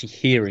recall actually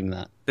hearing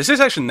that. They say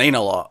Section 9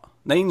 a lot.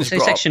 They say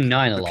Section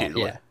 9 a lot,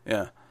 yeah.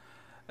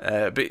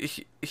 Yeah. But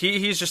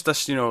he's just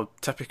this,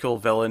 typical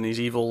villain. He's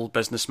evil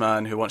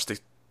businessman who wants to...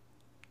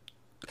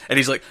 And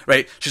he's like,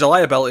 right, she's a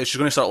liability, she's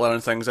going to start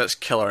learning things, let's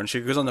kill her. And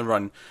she goes on the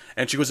run.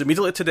 And she goes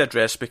immediately to the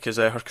address because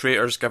her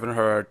creator's given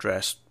her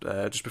address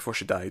just before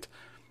she died.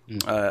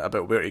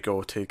 About where to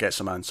go to get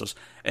some answers,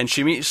 and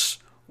she meets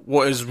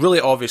what is really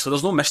obvious. So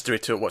there's no mystery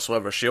to it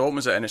whatsoever. She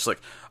opens it and it's like,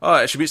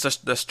 she meets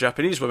this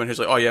Japanese woman who's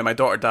like, oh yeah, my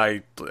daughter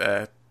died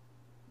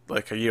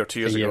like a year or 2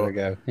 years ago.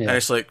 Yeah. And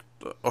it's like,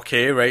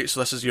 okay, right, so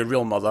this is your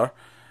real mother,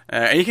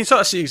 and you can sort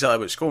of see exactly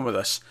what's going with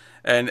this.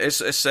 And it's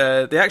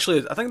they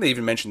actually, I think they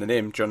even mentioned the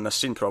name during this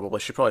scene.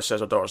 Probably she probably says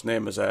her daughter's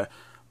name is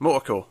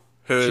Motoko,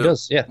 who she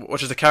does, yeah,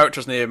 which is the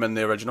character's name in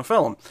the original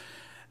film.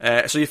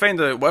 So you find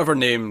that whatever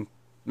name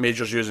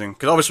Major's using,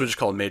 because obviously we just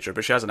call her Major,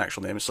 but she has an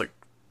actual name. It's like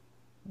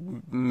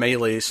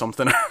Melee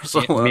something or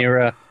something.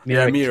 Mira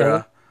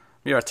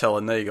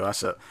Tillin. There you go.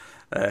 That's it.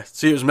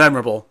 See, it was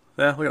memorable.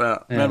 Yeah, look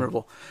at that,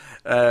 memorable.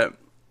 But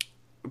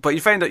you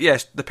find that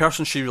yes, the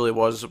person she really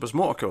was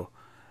Motoko,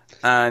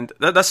 and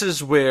this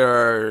is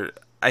where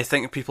I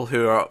think people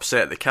who are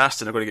upset at the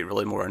casting are going to get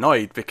really more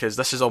annoyed, because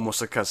this is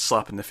almost like a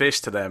slap in the face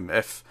to them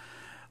if.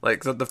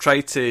 Like, they've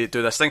tried to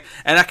do this thing.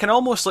 And I can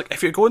almost, like,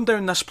 if you're going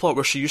down this plot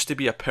where she used to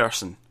be a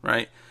person,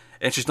 right?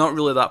 And she's not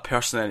really that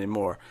person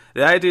anymore.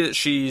 The idea that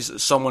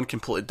she's someone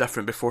completely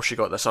different before she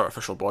got this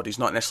artificial body is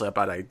not necessarily a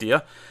bad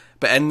idea.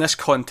 But in this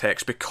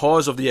context,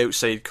 because of the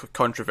outside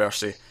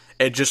controversy,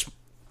 it just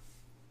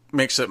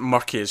makes it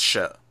murky as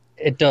shit.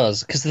 It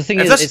does. Because the thing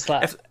it's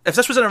like... If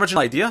this was an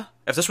original idea,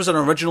 if this was an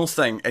original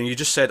thing, and you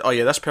just said, oh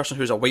yeah, this person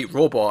who's a white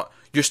robot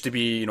used to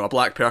be, a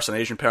black person,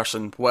 an Asian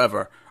person,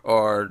 whatever,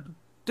 or...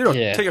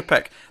 take your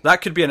pick.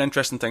 That could be an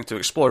interesting thing to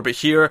explore, but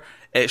here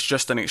it's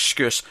just an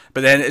excuse.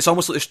 But then it's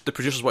almost like the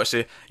producers want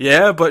to say,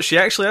 yeah, but she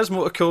actually is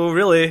Motoko,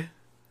 really.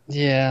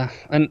 Yeah,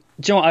 and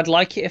do you know what? I'd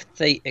like it if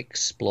they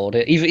explored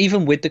it,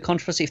 even with the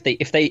controversy,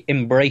 if they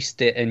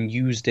embraced it and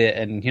used it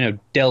and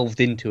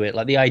delved into it,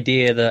 like the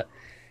idea that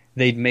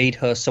they'd made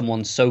her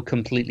someone so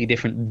completely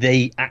different,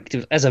 they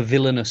as a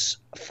villainous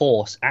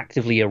force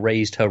actively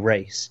erased her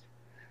race.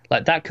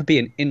 Like, that could be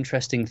an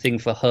interesting thing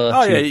for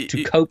her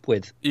to cope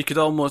with. You could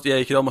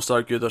almost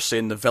argue they're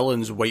saying the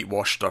villains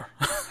whitewashed her.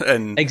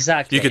 And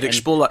exactly. You could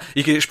explore that.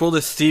 You could explore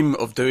the theme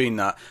of doing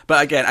that.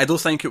 But again, I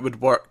don't think it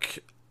would work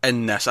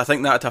in this. I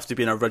think that'd have to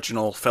be an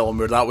original film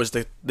where that was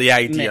the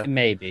idea.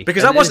 Maybe.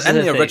 Because that wasn't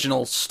in the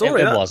original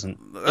story. It wasn't.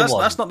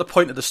 That's not the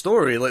point of the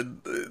story. Like,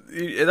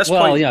 at this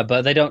well, point... yeah,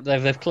 but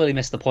they've clearly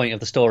missed the point of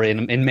the story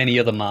in many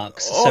other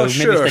marks. So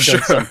maybe if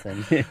they've done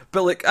something.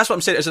 But like, that's what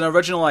I'm saying. It's an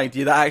original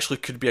idea that actually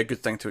could be a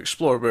good thing to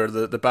explore, where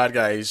the bad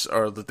guys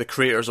or the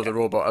creators of the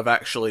robot have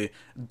actually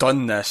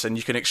done this, and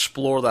you can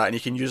explore that, and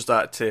you can use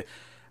that to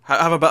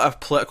have a bit of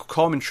political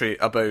commentary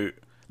about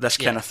this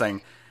kind of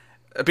thing.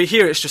 But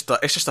here it's just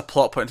a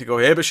plot point to go,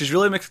 hey, but she's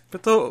really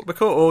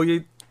Makoto,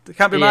 you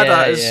can't be mad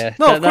at us. Yeah.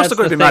 No, of course they're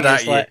going to be mad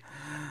at you. Like,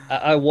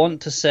 I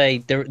want to say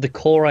the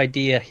core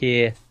idea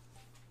here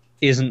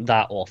isn't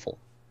that awful,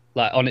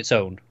 like on its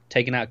own,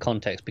 taken out of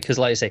context, because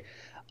like I say,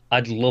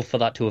 I'd love for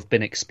that to have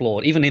been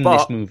explored, even in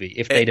this movie,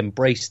 if they'd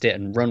embraced it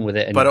and run with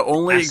it and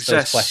asked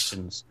those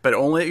questions. But it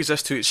only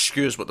exists to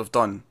excuse what they've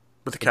done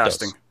with the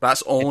casting.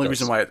 That's the only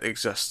reason why it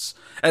exists.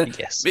 And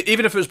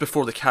even if it was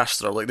before the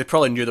caster, like, they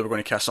probably knew they were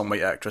going to cast some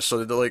white actress,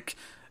 so they're like,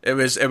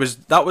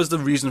 That was the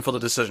reason for the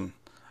decision,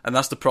 and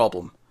that's the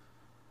problem.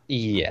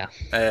 Yeah.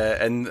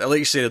 And like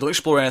you say, they don't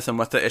explore anything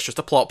with it. It's just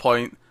a plot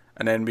point,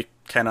 and then we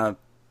kind of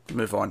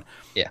move on.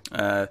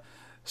 Yeah.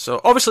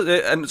 So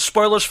obviously, and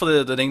spoilers for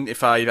the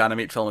 95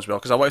 animated film as well,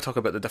 because I want to talk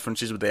about the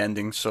differences with the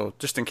ending. So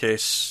just in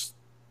case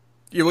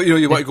you want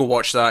to go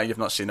watch that and you've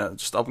not seen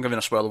it, I'm giving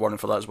a spoiler warning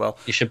for that as well.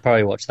 You should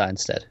probably watch that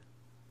instead.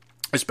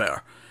 It's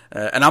better.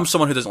 And I'm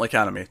someone who doesn't like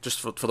anime, just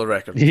for the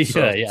record.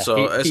 Yeah.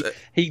 So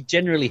he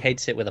generally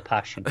hates it with a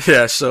passion.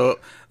 Yeah, so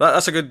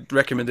that's a good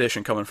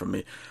recommendation coming from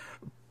me.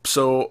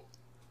 So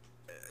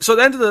at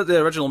the end of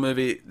the original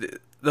movie,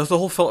 the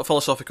whole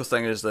philosophical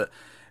thing is that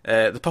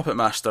the puppet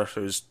master,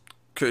 who's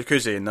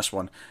Kuzi in this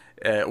one,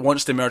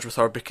 wants to merge with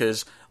her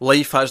because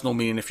life has no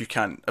meaning if you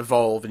can't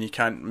evolve and you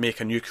can't make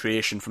a new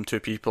creation from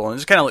two people. And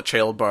it's kind of like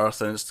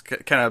childbirth, and it's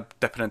kind of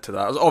dipping into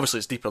that. Obviously,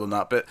 it's deeper than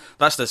that, but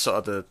that's the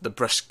sort of the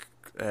brisk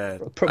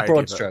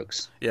broad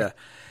strokes. Yeah.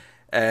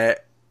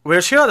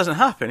 Whereas here that doesn't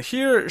happen.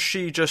 Here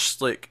she just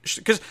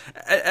because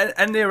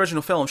in the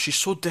original film she's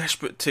so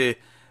desperate to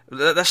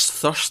this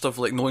thirst of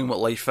like knowing what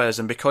life is,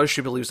 and because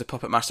she believes the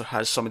puppet master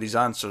has some of these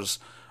answers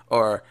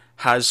or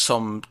has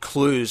some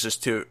clues as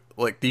to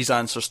like these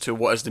answers to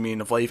what is the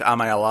meaning of life,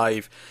 am I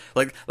alive?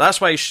 Like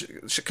that's why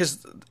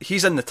because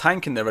he's in the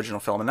tank in the original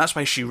film, and that's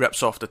why she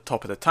rips off the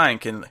top of the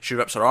tank and she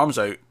rips her arms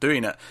out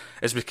doing it,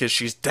 is because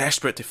she's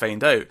desperate to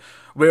find out.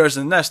 Whereas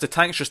in this, the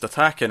tank's just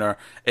attacking her,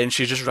 and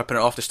she's just ripping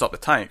it off to stop the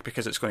tank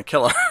because it's going to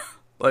kill her.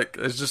 Like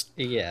it's just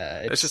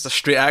it's just a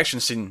straight action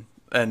scene,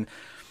 and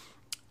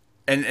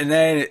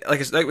then like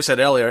we said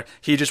earlier,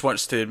 he just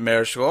wants to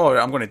merge. Go, oh,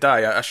 I'm going to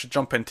die. I should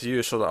jump into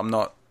you so that I'm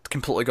not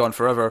completely gone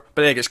forever.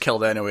 But then he gets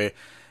killed anyway,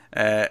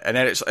 and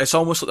then it's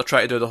almost like they're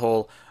trying to do the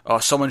whole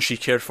someone she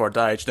cared for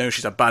died. Now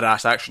she's a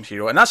badass action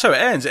hero, and that's how it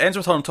ends. It ends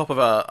with her on top of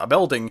a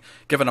building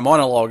giving a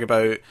monologue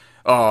about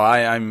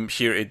I'm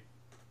here to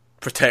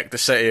protect the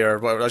city or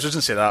whatever. I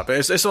shouldn't say that,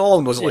 but it's all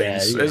along those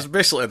lines. Yeah. It's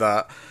basically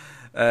that.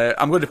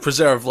 I'm going to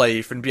preserve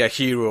life and be a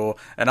hero,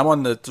 and I'm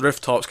on the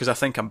rooftops because I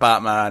think I'm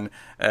Batman.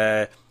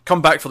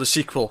 Come back for the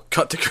sequel.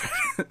 Cut to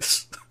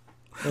credits.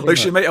 Like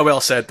she might have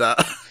well said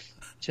that.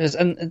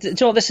 And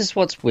this is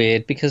what's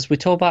weird, because we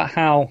talk about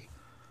how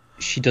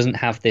she doesn't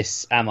have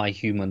this "am I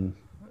human"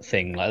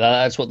 thing. Like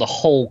that's what the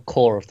whole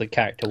core of the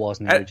character was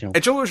in the original.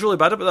 Joe was really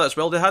bad about that as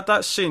well. They had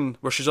that scene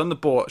where she's on the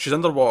boat, she's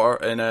underwater,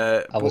 and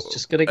I was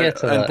just gonna get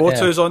to that. And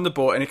Boto's on the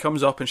boat, and he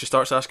comes up and she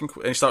starts asking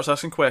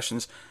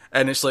questions,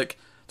 and it's like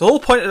the whole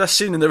point of this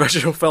scene in the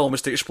original film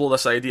was to explore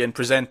this idea and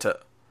present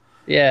it.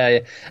 Yeah.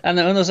 And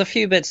there's a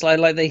few bits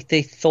like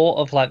they thought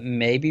of like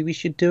maybe we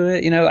should do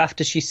it,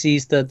 after she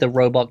sees the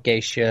robot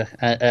geisha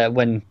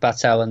when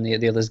Batao and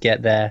the others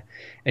get there,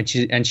 and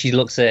she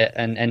looks at it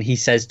and he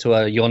says to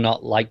her, "You're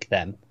not like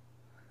them."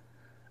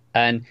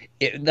 And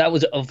that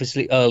was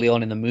obviously early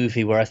on in the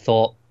movie where I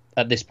thought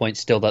at this point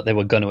still that they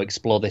were going to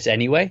explore this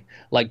anyway.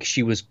 Like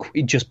she was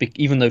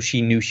even though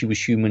she knew she was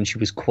human, she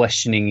was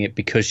questioning it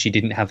because she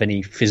didn't have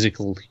any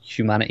physical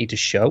humanity to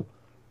show.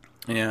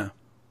 Yeah.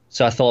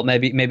 So I thought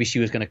maybe she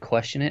was going to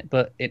question it,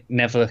 but it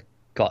never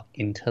got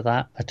into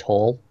that at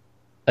all.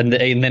 And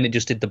then it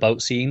just did the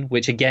boat scene,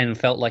 which again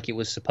felt like it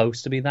was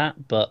supposed to be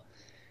that, but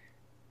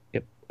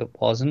it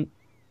wasn't.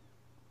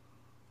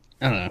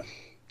 I don't know.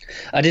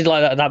 I did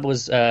like that. That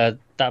was that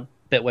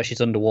bit where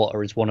she's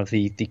underwater is one of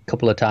the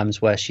couple of times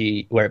where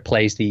it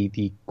plays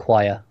the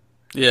choir.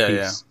 Yeah,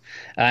 piece.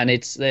 Yeah. And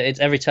it's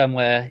every time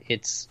where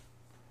it's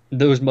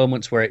those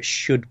moments where it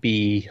should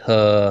be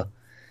her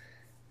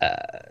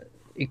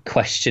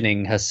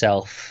questioning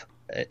herself,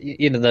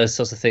 those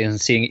sorts of things, and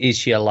seeing is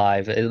she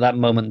alive. That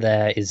moment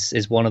there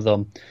is one of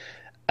them.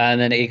 And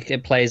then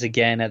it plays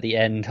again at the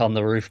end on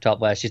the rooftop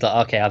where she's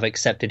like, okay, I've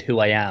accepted who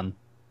I am.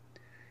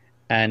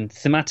 And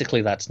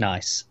thematically that's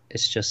nice.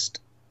 It's just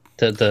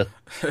the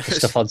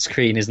stuff on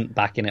screen isn't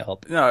backing it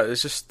up. No,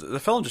 it's just the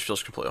film just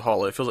feels completely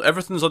hollow. It feels like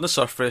everything's on the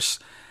surface.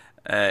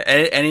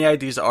 Any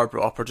ideas that are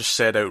brought up are just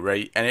said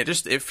outright, and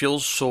it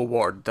feels so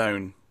watered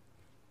down.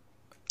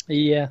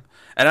 Yeah.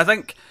 And I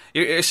think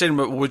you're saying,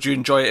 would you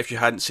enjoy it if you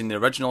hadn't seen the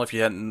original, if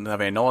you hadn't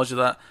have any knowledge of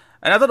that?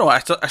 And I don't know,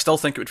 I still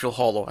think it would feel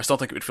hollow. I still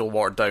think it would feel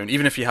watered down.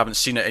 Even if you haven't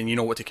seen it and you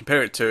know what to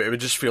compare it to, it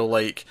would just feel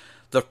like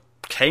they're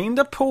kind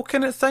of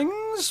poking at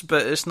things,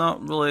 but it's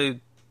not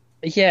really...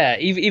 Yeah,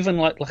 even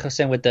like I was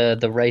saying with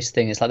the race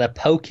thing, it's like they're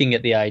poking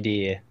at the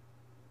idea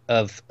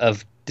of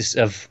this,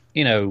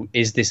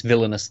 is this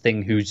villainous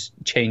thing who's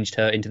changed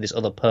her into this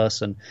other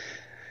person.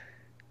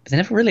 They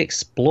never really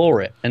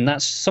explore it, and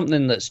that's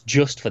something that's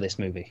just for this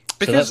movie.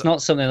 So that's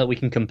not something that we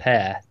can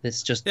compare.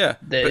 It's just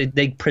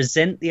they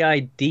present the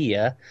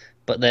idea,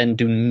 but then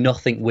do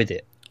nothing with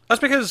it.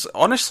 That's because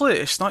honestly,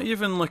 it's not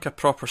even like a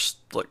proper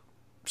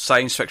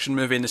science fiction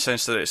movie in the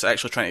sense that it's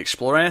actually trying to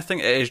explore anything.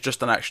 It is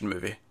just an action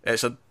movie.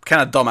 It's a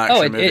kind of dumb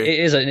action movie.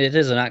 It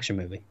is an action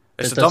movie.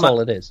 That's all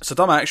it is. It's a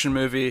dumb action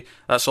movie.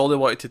 That's all they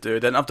wanted to do.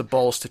 They didn't have the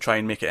balls to try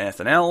and make it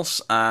anything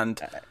else,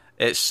 and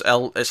it's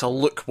a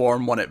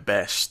lukewarm one at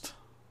best.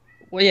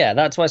 Well, yeah,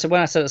 that's why. So when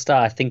I said at the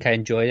start, I think I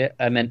enjoyed it.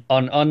 I meant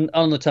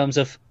on the terms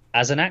of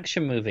as an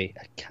action movie,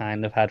 I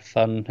kind of had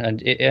fun,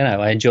 and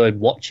I enjoyed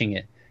watching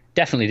it.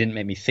 Definitely didn't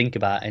make me think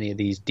about any of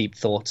these deep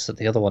thoughts that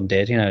the other one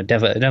did.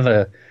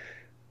 Never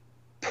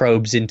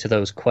probes into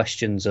those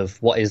questions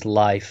of what is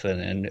life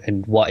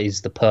and what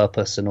is the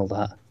purpose and all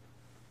that.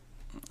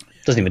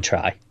 Doesn't even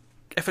try.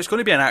 If it's going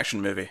to be an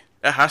action movie,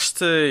 it has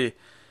to.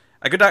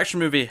 A good action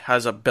movie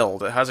has a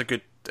build. It has a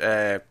good.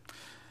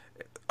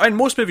 I mean,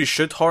 most movies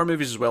should, horror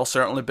movies as well,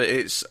 certainly, but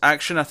it's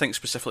action, I think,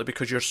 specifically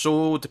because you're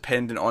so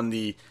dependent on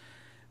the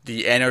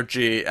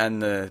energy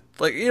and the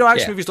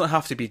action movies don't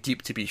have to be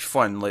deep to be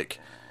fun. Like,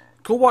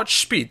 go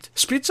watch Speed.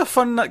 Speed's a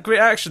fun, great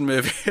action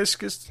movie. It's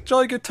a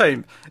jolly good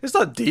time. It's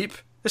not deep.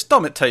 It's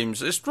dumb at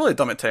times. It's really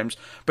dumb at times.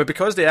 But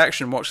because the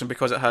action works and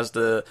because it has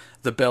the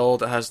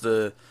build, it has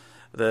the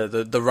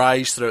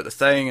rise throughout the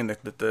thing, and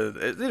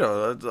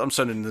I'm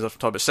sounding as if I'm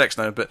talking about sex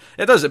now, but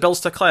it does. It builds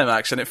to a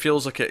climax, and it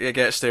feels like it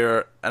gets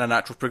there in a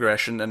natural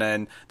progression, and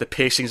then the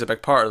pacing's a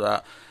big part of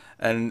that.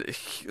 And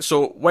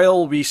so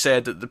while we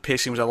said that the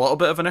pacing was a little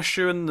bit of an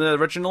issue in the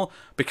original,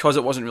 because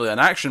it wasn't really an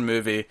action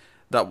movie,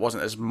 that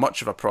wasn't as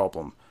much of a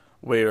problem.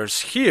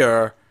 Whereas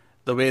here,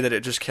 the way that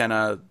it just kind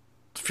of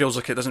feels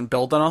like it doesn't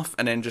build enough,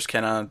 and then just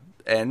kind of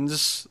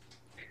ends.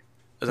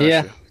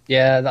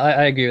 Yeah,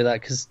 I agree with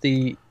that, because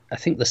I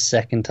think the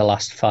second to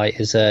last fight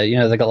is they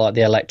got like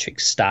the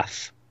electric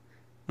staff,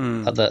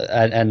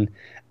 and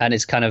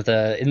it's kind of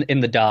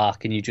in the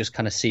dark, and you just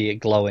kind of see it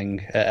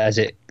glowing as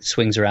it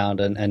swings around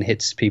and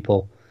hits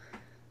people.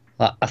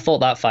 I thought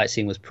that fight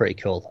scene was pretty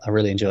cool. I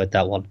really enjoyed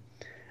that one.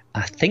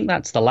 I think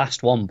that's the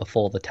last one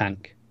before the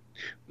tank,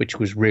 which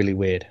was really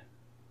weird.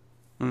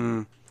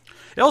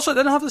 It also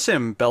didn't have the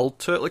same build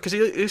to it, because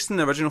at least in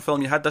the original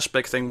film, you had this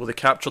big thing where they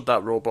captured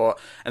that robot,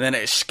 and then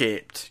it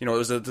escaped. It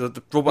was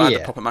the robot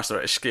had the puppet master,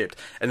 it escaped,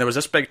 and there was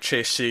this big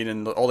chase scene,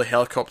 and all the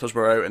helicopters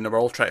were out, and they were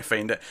all trying to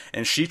find it,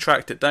 and she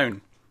tracked it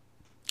down.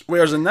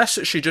 Whereas in this,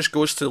 she just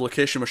goes to the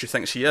location where she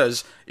thinks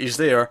he's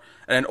there,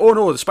 and oh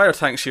no, the spider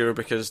tank's here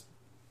because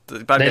the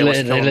bad guy wants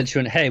to kill him. They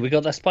literally went, hey, we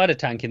got that spider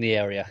tank in the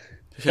area.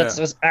 Yeah.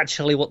 That's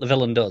actually what the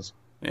villain does.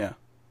 Yeah.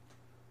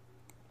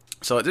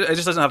 So it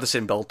just doesn't have the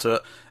same build to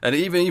it, and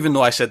even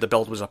though I said the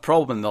build was a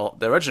problem in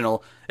the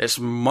original, it's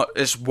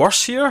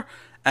worse here,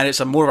 and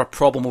it's more of a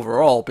problem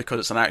overall because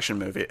it's an action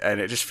movie,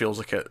 and it just feels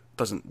like it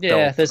doesn't.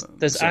 Yeah,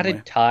 there's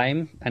added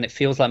time, and it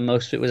feels like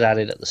most of it was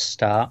added at the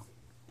start.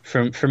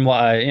 From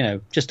what I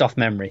just off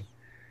memory,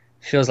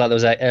 it feels like there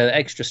was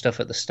extra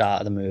stuff at the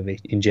start of the movie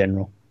in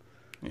general.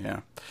 Yeah.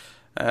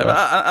 But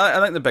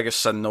I think the biggest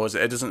sin though is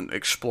that it doesn't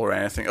explore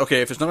anything.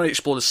 Okay, if it's not going to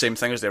explore the same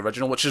thing as the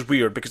original, which is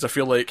weird because I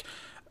feel like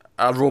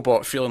a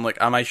robot feeling like,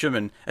 am I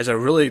human, is a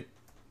really,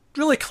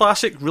 really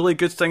classic, really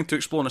good thing to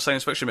explore in a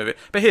science fiction movie.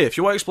 But hey, if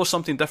you want to explore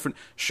something different,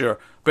 sure.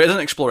 But it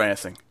doesn't explore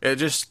anything. It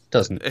just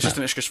doesn't. It's just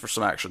an excuse for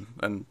some action,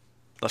 and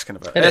that's kind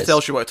of it. Anything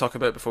else you want to talk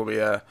about before we?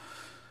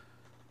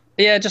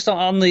 Yeah, just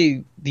on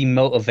the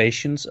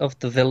motivations of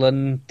the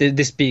villain.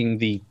 This being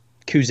the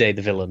Kuze,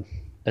 the villain,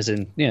 as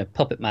in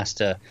puppet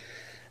master.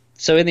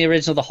 So in the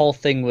original, the whole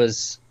thing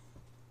was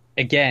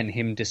again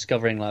him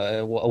discovering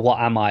like, what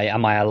am I?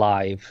 Am I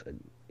alive?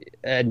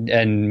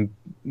 And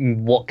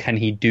what can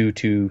he do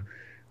to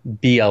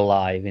be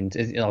alive? And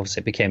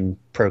obviously it became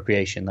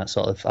procreation, that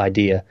sort of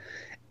idea.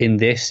 In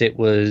this, it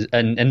was,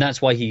 and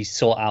that's why he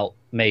sought out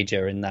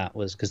Major in that,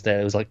 was because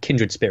there was like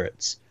kindred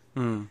spirits.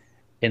 In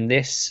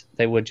this,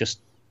 they were just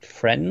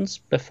friends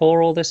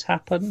before all this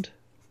happened.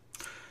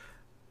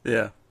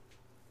 Yeah.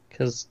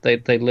 Because they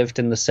lived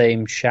in the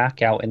same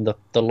shack out in the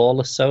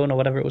Lawless Zone or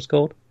whatever it was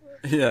called.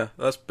 Yeah,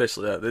 that's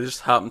basically it. They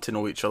just happened to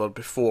know each other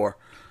before.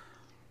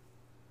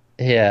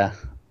 Yeah.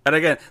 And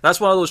again,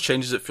 that's one of those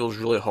changes that feels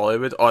really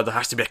Hollywood. Oh, there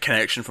has to be a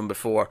connection from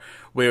before.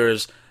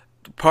 Whereas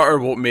part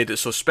of what made it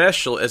so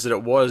special is that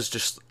it was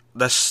just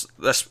this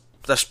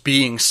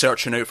being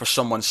searching out for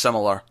someone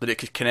similar that it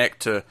could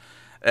connect to,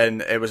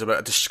 and it was about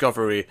a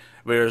discovery.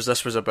 Whereas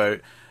this was about,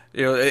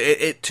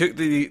 it took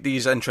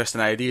these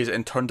interesting ideas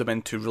and turned them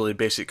into really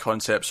basic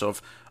concepts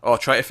of,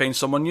 try to find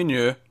someone you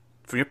knew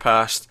from your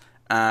past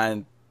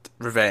and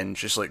revenge.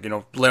 Just like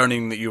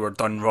learning that you were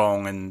done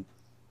wrong and.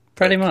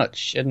 Pretty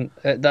much, and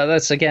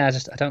that's again.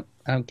 I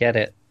don't get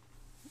it.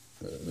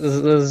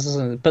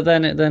 But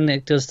then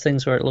it does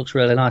things where it looks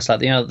really nice, like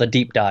the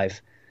deep dive,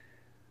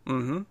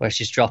 where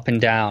she's dropping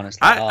down. It's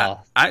like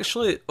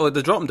actually,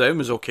 the dropping down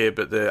was okay,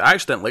 but I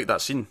actually didn't like that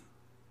scene.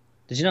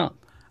 Did you not?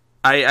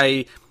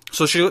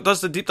 So she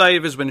does the deep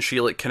dive is when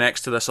she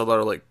connects to this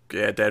other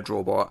dead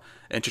robot,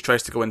 and she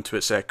tries to go into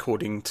its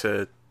coding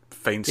to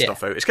find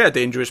stuff out. It's kind of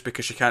dangerous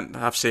because she can't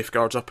have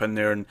safeguards up in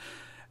there, and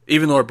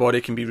even though her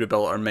body can be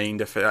rebuilt, her mind,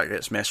 if that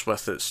gets messed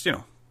with, it's,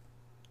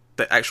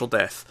 the actual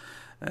death.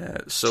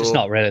 So it's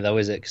not really, though,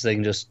 is it? Because they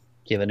can just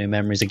give her new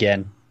memories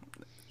again.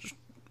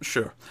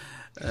 Sure.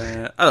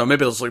 I don't know,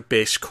 maybe there's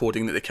base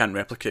coding that they can't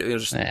replicate.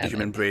 The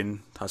human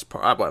brain has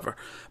part, whatever.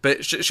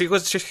 But she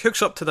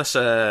hooks up to this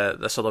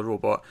other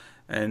robot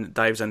and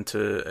dives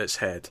into its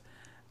head.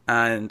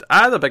 And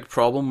I had a big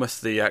problem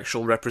with the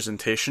actual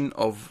representation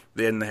of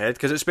the in the head,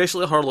 because it's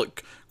basically her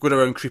going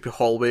around creepy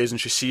hallways, and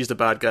she sees the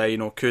bad guy,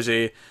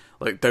 Kuze,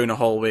 like down a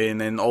hallway, and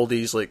then all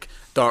these like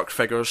dark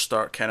figures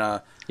start kind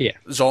of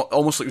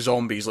almost like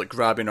zombies, like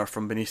grabbing her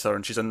from beneath her,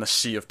 and she's in this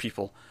sea of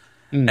people.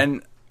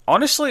 And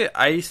honestly,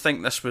 I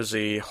think this was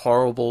a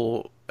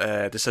horrible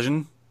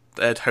decision,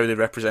 how they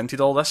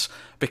represented all this,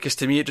 because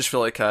to me it just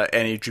felt like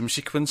any dream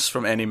sequence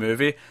from any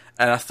movie,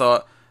 and I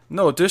thought,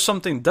 no, do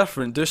something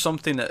different, do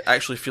something that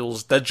actually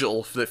feels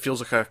digital, that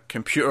feels like a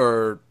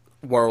computer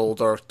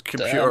world or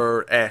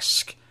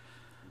computer-esque.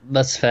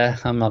 That's fair.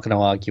 I'm not going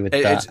to argue with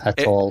that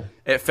at all.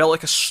 It felt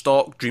like a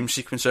stock dream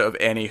sequence out of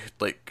any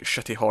like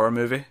shitty horror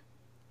movie,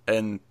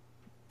 and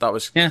that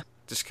was It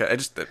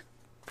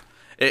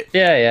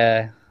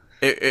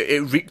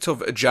reeked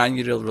of a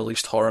January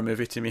released horror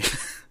movie to me.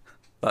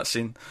 That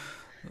scene.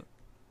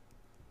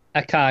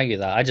 I can't argue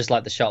that. I just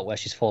like the shot where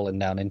she's falling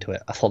down into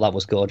it. I thought that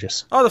was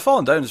gorgeous. Oh, the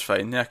falling down is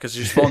fine, yeah, because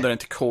she's falling down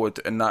into code,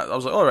 and that I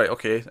was like, all right,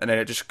 okay, and then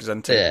it just goes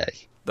into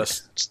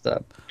this. Just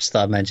thought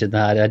I mentioned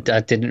that.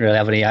 I didn't really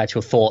have any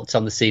actual thoughts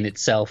on the scene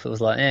itself. It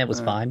was like, it was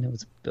fine.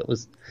 It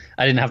was.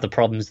 I didn't have the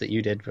problems that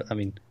you did. I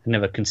mean, I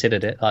never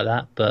considered it like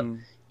that, but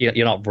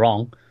you're not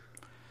wrong.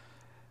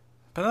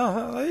 But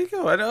no, there you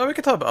go. I know we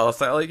could talk about other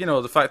things, like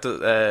the fact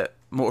that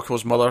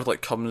Motoko's mother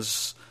like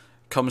comes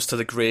to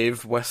the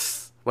grave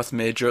with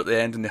Major at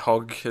the end, and they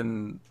hug,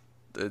 and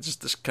it's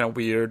just kind of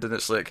weird, and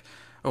it's like,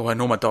 oh, I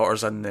know my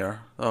daughter's in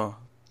there. Oh,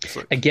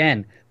 like...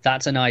 Again,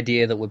 that's an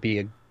idea that would be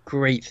a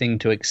great thing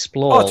to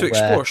explore. Oh, to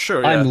explore,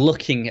 sure. I'm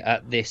looking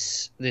at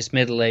this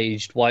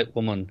middle-aged white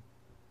woman,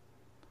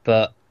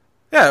 but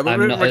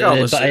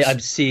I'm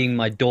seeing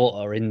my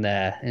daughter in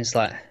there, and it's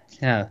like,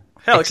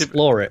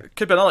 explore it.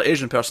 Could be another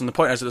Asian person. The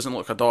point is, it doesn't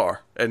look like a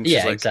daughter, and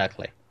she's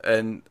exactly.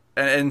 And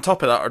on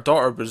top of that, her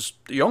daughter was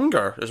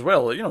younger as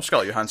well.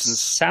 Scarlett Johansson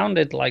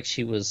sounded like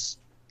she was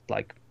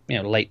like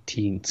late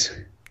teens.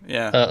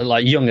 Yeah,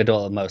 like young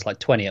adult at most, like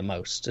 20 at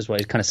most, is what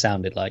it kind of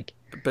sounded like.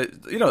 But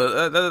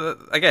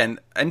again,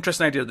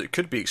 interesting idea that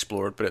could be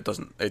explored, but it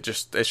doesn't.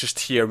 It's just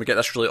here. We get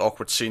this really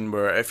awkward scene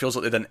where it feels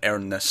like they didn't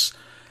earn this.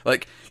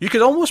 Like, you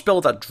could almost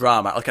build a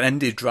drama, like an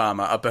indie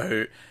drama,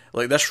 about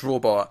like this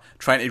robot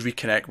trying to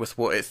reconnect with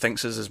what it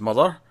thinks is his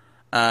mother,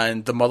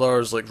 and the mother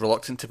is like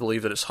reluctant to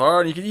believe that it's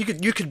her. And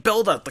you could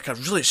build a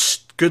really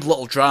good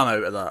little drama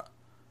out of that.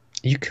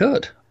 You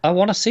could. I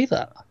want to see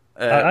that.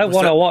 I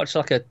want to watch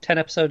like a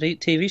 10-episode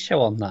TV show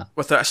on that.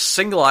 With a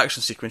single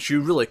action sequence, you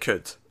really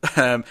could.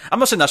 I'm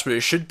not saying that's what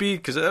it should be,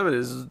 because it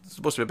was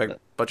supposed to be a big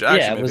budget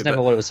action movie. Yeah, it was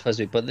never what it was supposed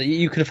to be, but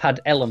you could have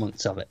had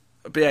elements of it.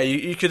 But yeah,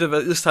 you could have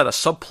at least had a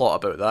subplot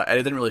about that, and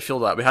I didn't really feel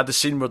that. We had the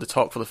scene where they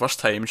talk for the first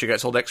time, and she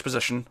gets all the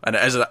exposition, and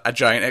it is a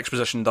giant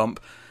exposition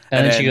dump.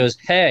 And then she goes,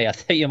 "Hey, I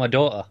think you're my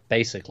daughter,"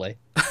 basically.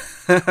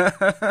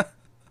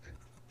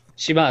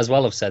 She might as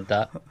well have said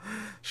that.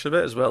 She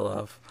might as well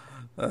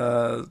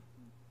have.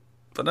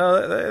 But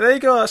no, there you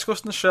go, that's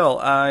Ghost in the Shell.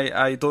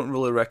 I don't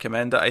really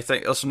recommend it. I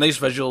think there's some nice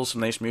visuals, some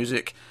nice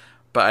music,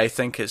 but I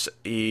think it's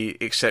a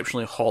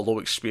exceptionally hollow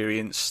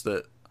experience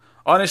that...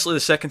 Honestly, the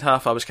second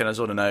half I was kind of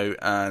zoning out,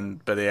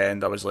 and by the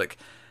end I was like,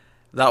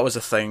 that was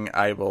a thing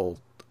I'll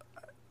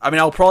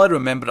probably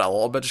remember it a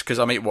little bit just because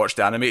I might watch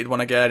the animated one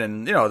again,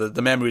 and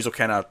the memories will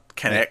kind of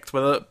connect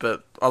with it,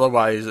 but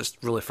otherwise it's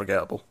really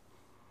forgettable.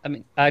 I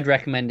mean, I'd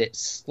recommend it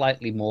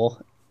slightly more.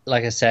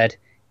 Like I said,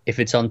 if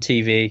it's on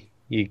TV,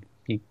 you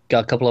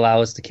got a couple of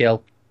hours to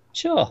kill.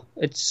 Sure,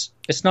 it's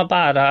not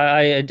bad.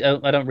 I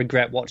don't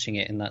regret watching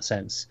it in that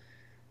sense,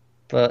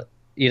 but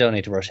you don't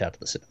need to rush out to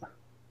the cinema.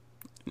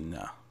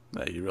 No,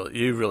 you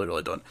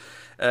really don't.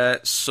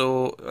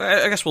 So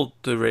I guess we'll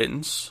do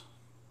ratings.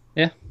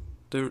 Yeah,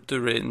 do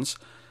ratings.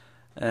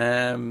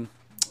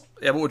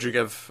 What would you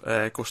give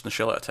Ghost in the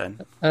Shell out of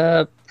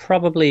 10?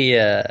 Probably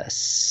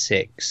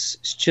 6.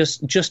 It's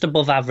just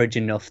above average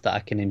enough that I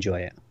can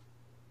enjoy it.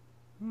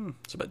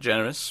 It's a bit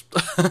generous.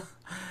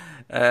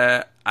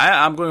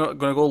 I'm going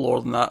to go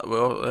lower than that.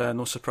 Well,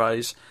 no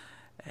surprise.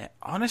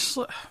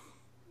 Honestly,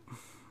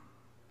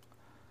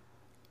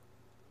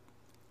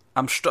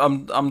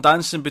 I'm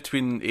dancing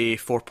between a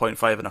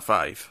 4.5 and a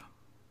 5.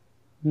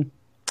 I'm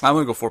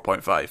going to go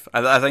 4.5.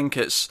 I think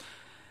it's.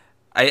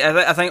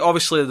 I think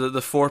obviously the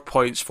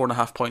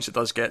 4.5 points it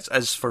does get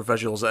is for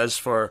visuals, it is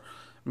for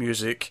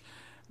music,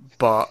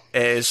 but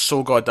it is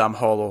so goddamn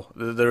hollow.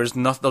 There's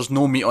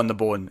no meat on the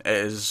bone. It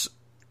is.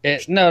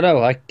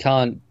 No, I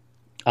can't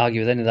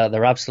argue with any of that.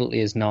 There absolutely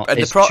is not.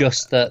 It's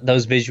just that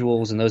those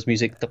visuals and those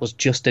music, that was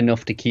just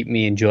enough to keep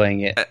me enjoying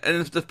it.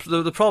 And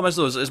the problem is,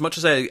 though, as much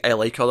as I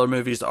like other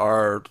movies that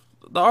are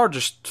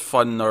just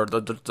fun, or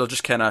they're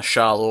just kind of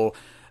shallow,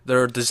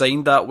 they're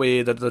designed that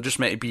way, they're just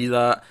meant to be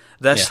that.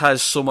 This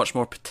has so much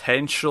more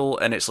potential,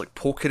 and it's like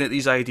poking at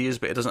these ideas,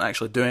 but it doesn't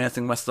actually do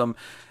anything with them.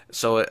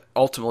 So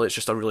ultimately, it's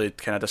just a really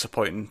kind of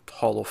disappointing,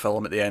 hollow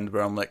film at the end,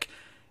 where I'm like,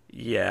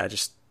 I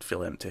just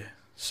feel empty.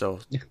 So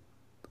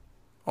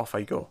off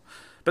I go.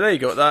 But there you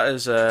go. That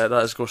is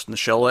Ghost in the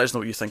Shell. Let us know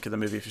what you think of the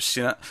movie if you've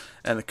seen it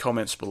in the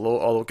comments below.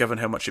 Although, given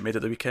how much it made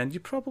at the weekend, you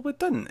probably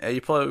didn't.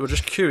 You probably were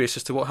just curious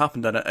as to what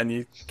happened in it, and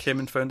you came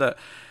and found out.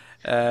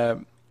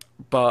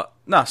 But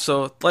Nah,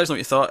 so let us know what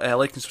you thought.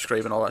 Like and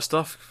subscribe and all that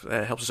stuff.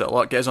 Helps us out a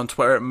lot. Get us on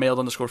Twitter at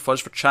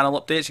mailed_fuzz for channel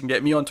updates. You can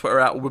get me on Twitter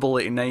at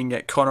Wibble89.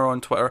 Get Connor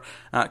on Twitter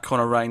at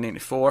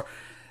ConnorRyan94.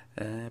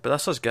 But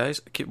that's us,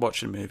 guys. Keep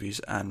watching movies,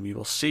 and we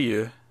will see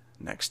you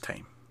next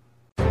time.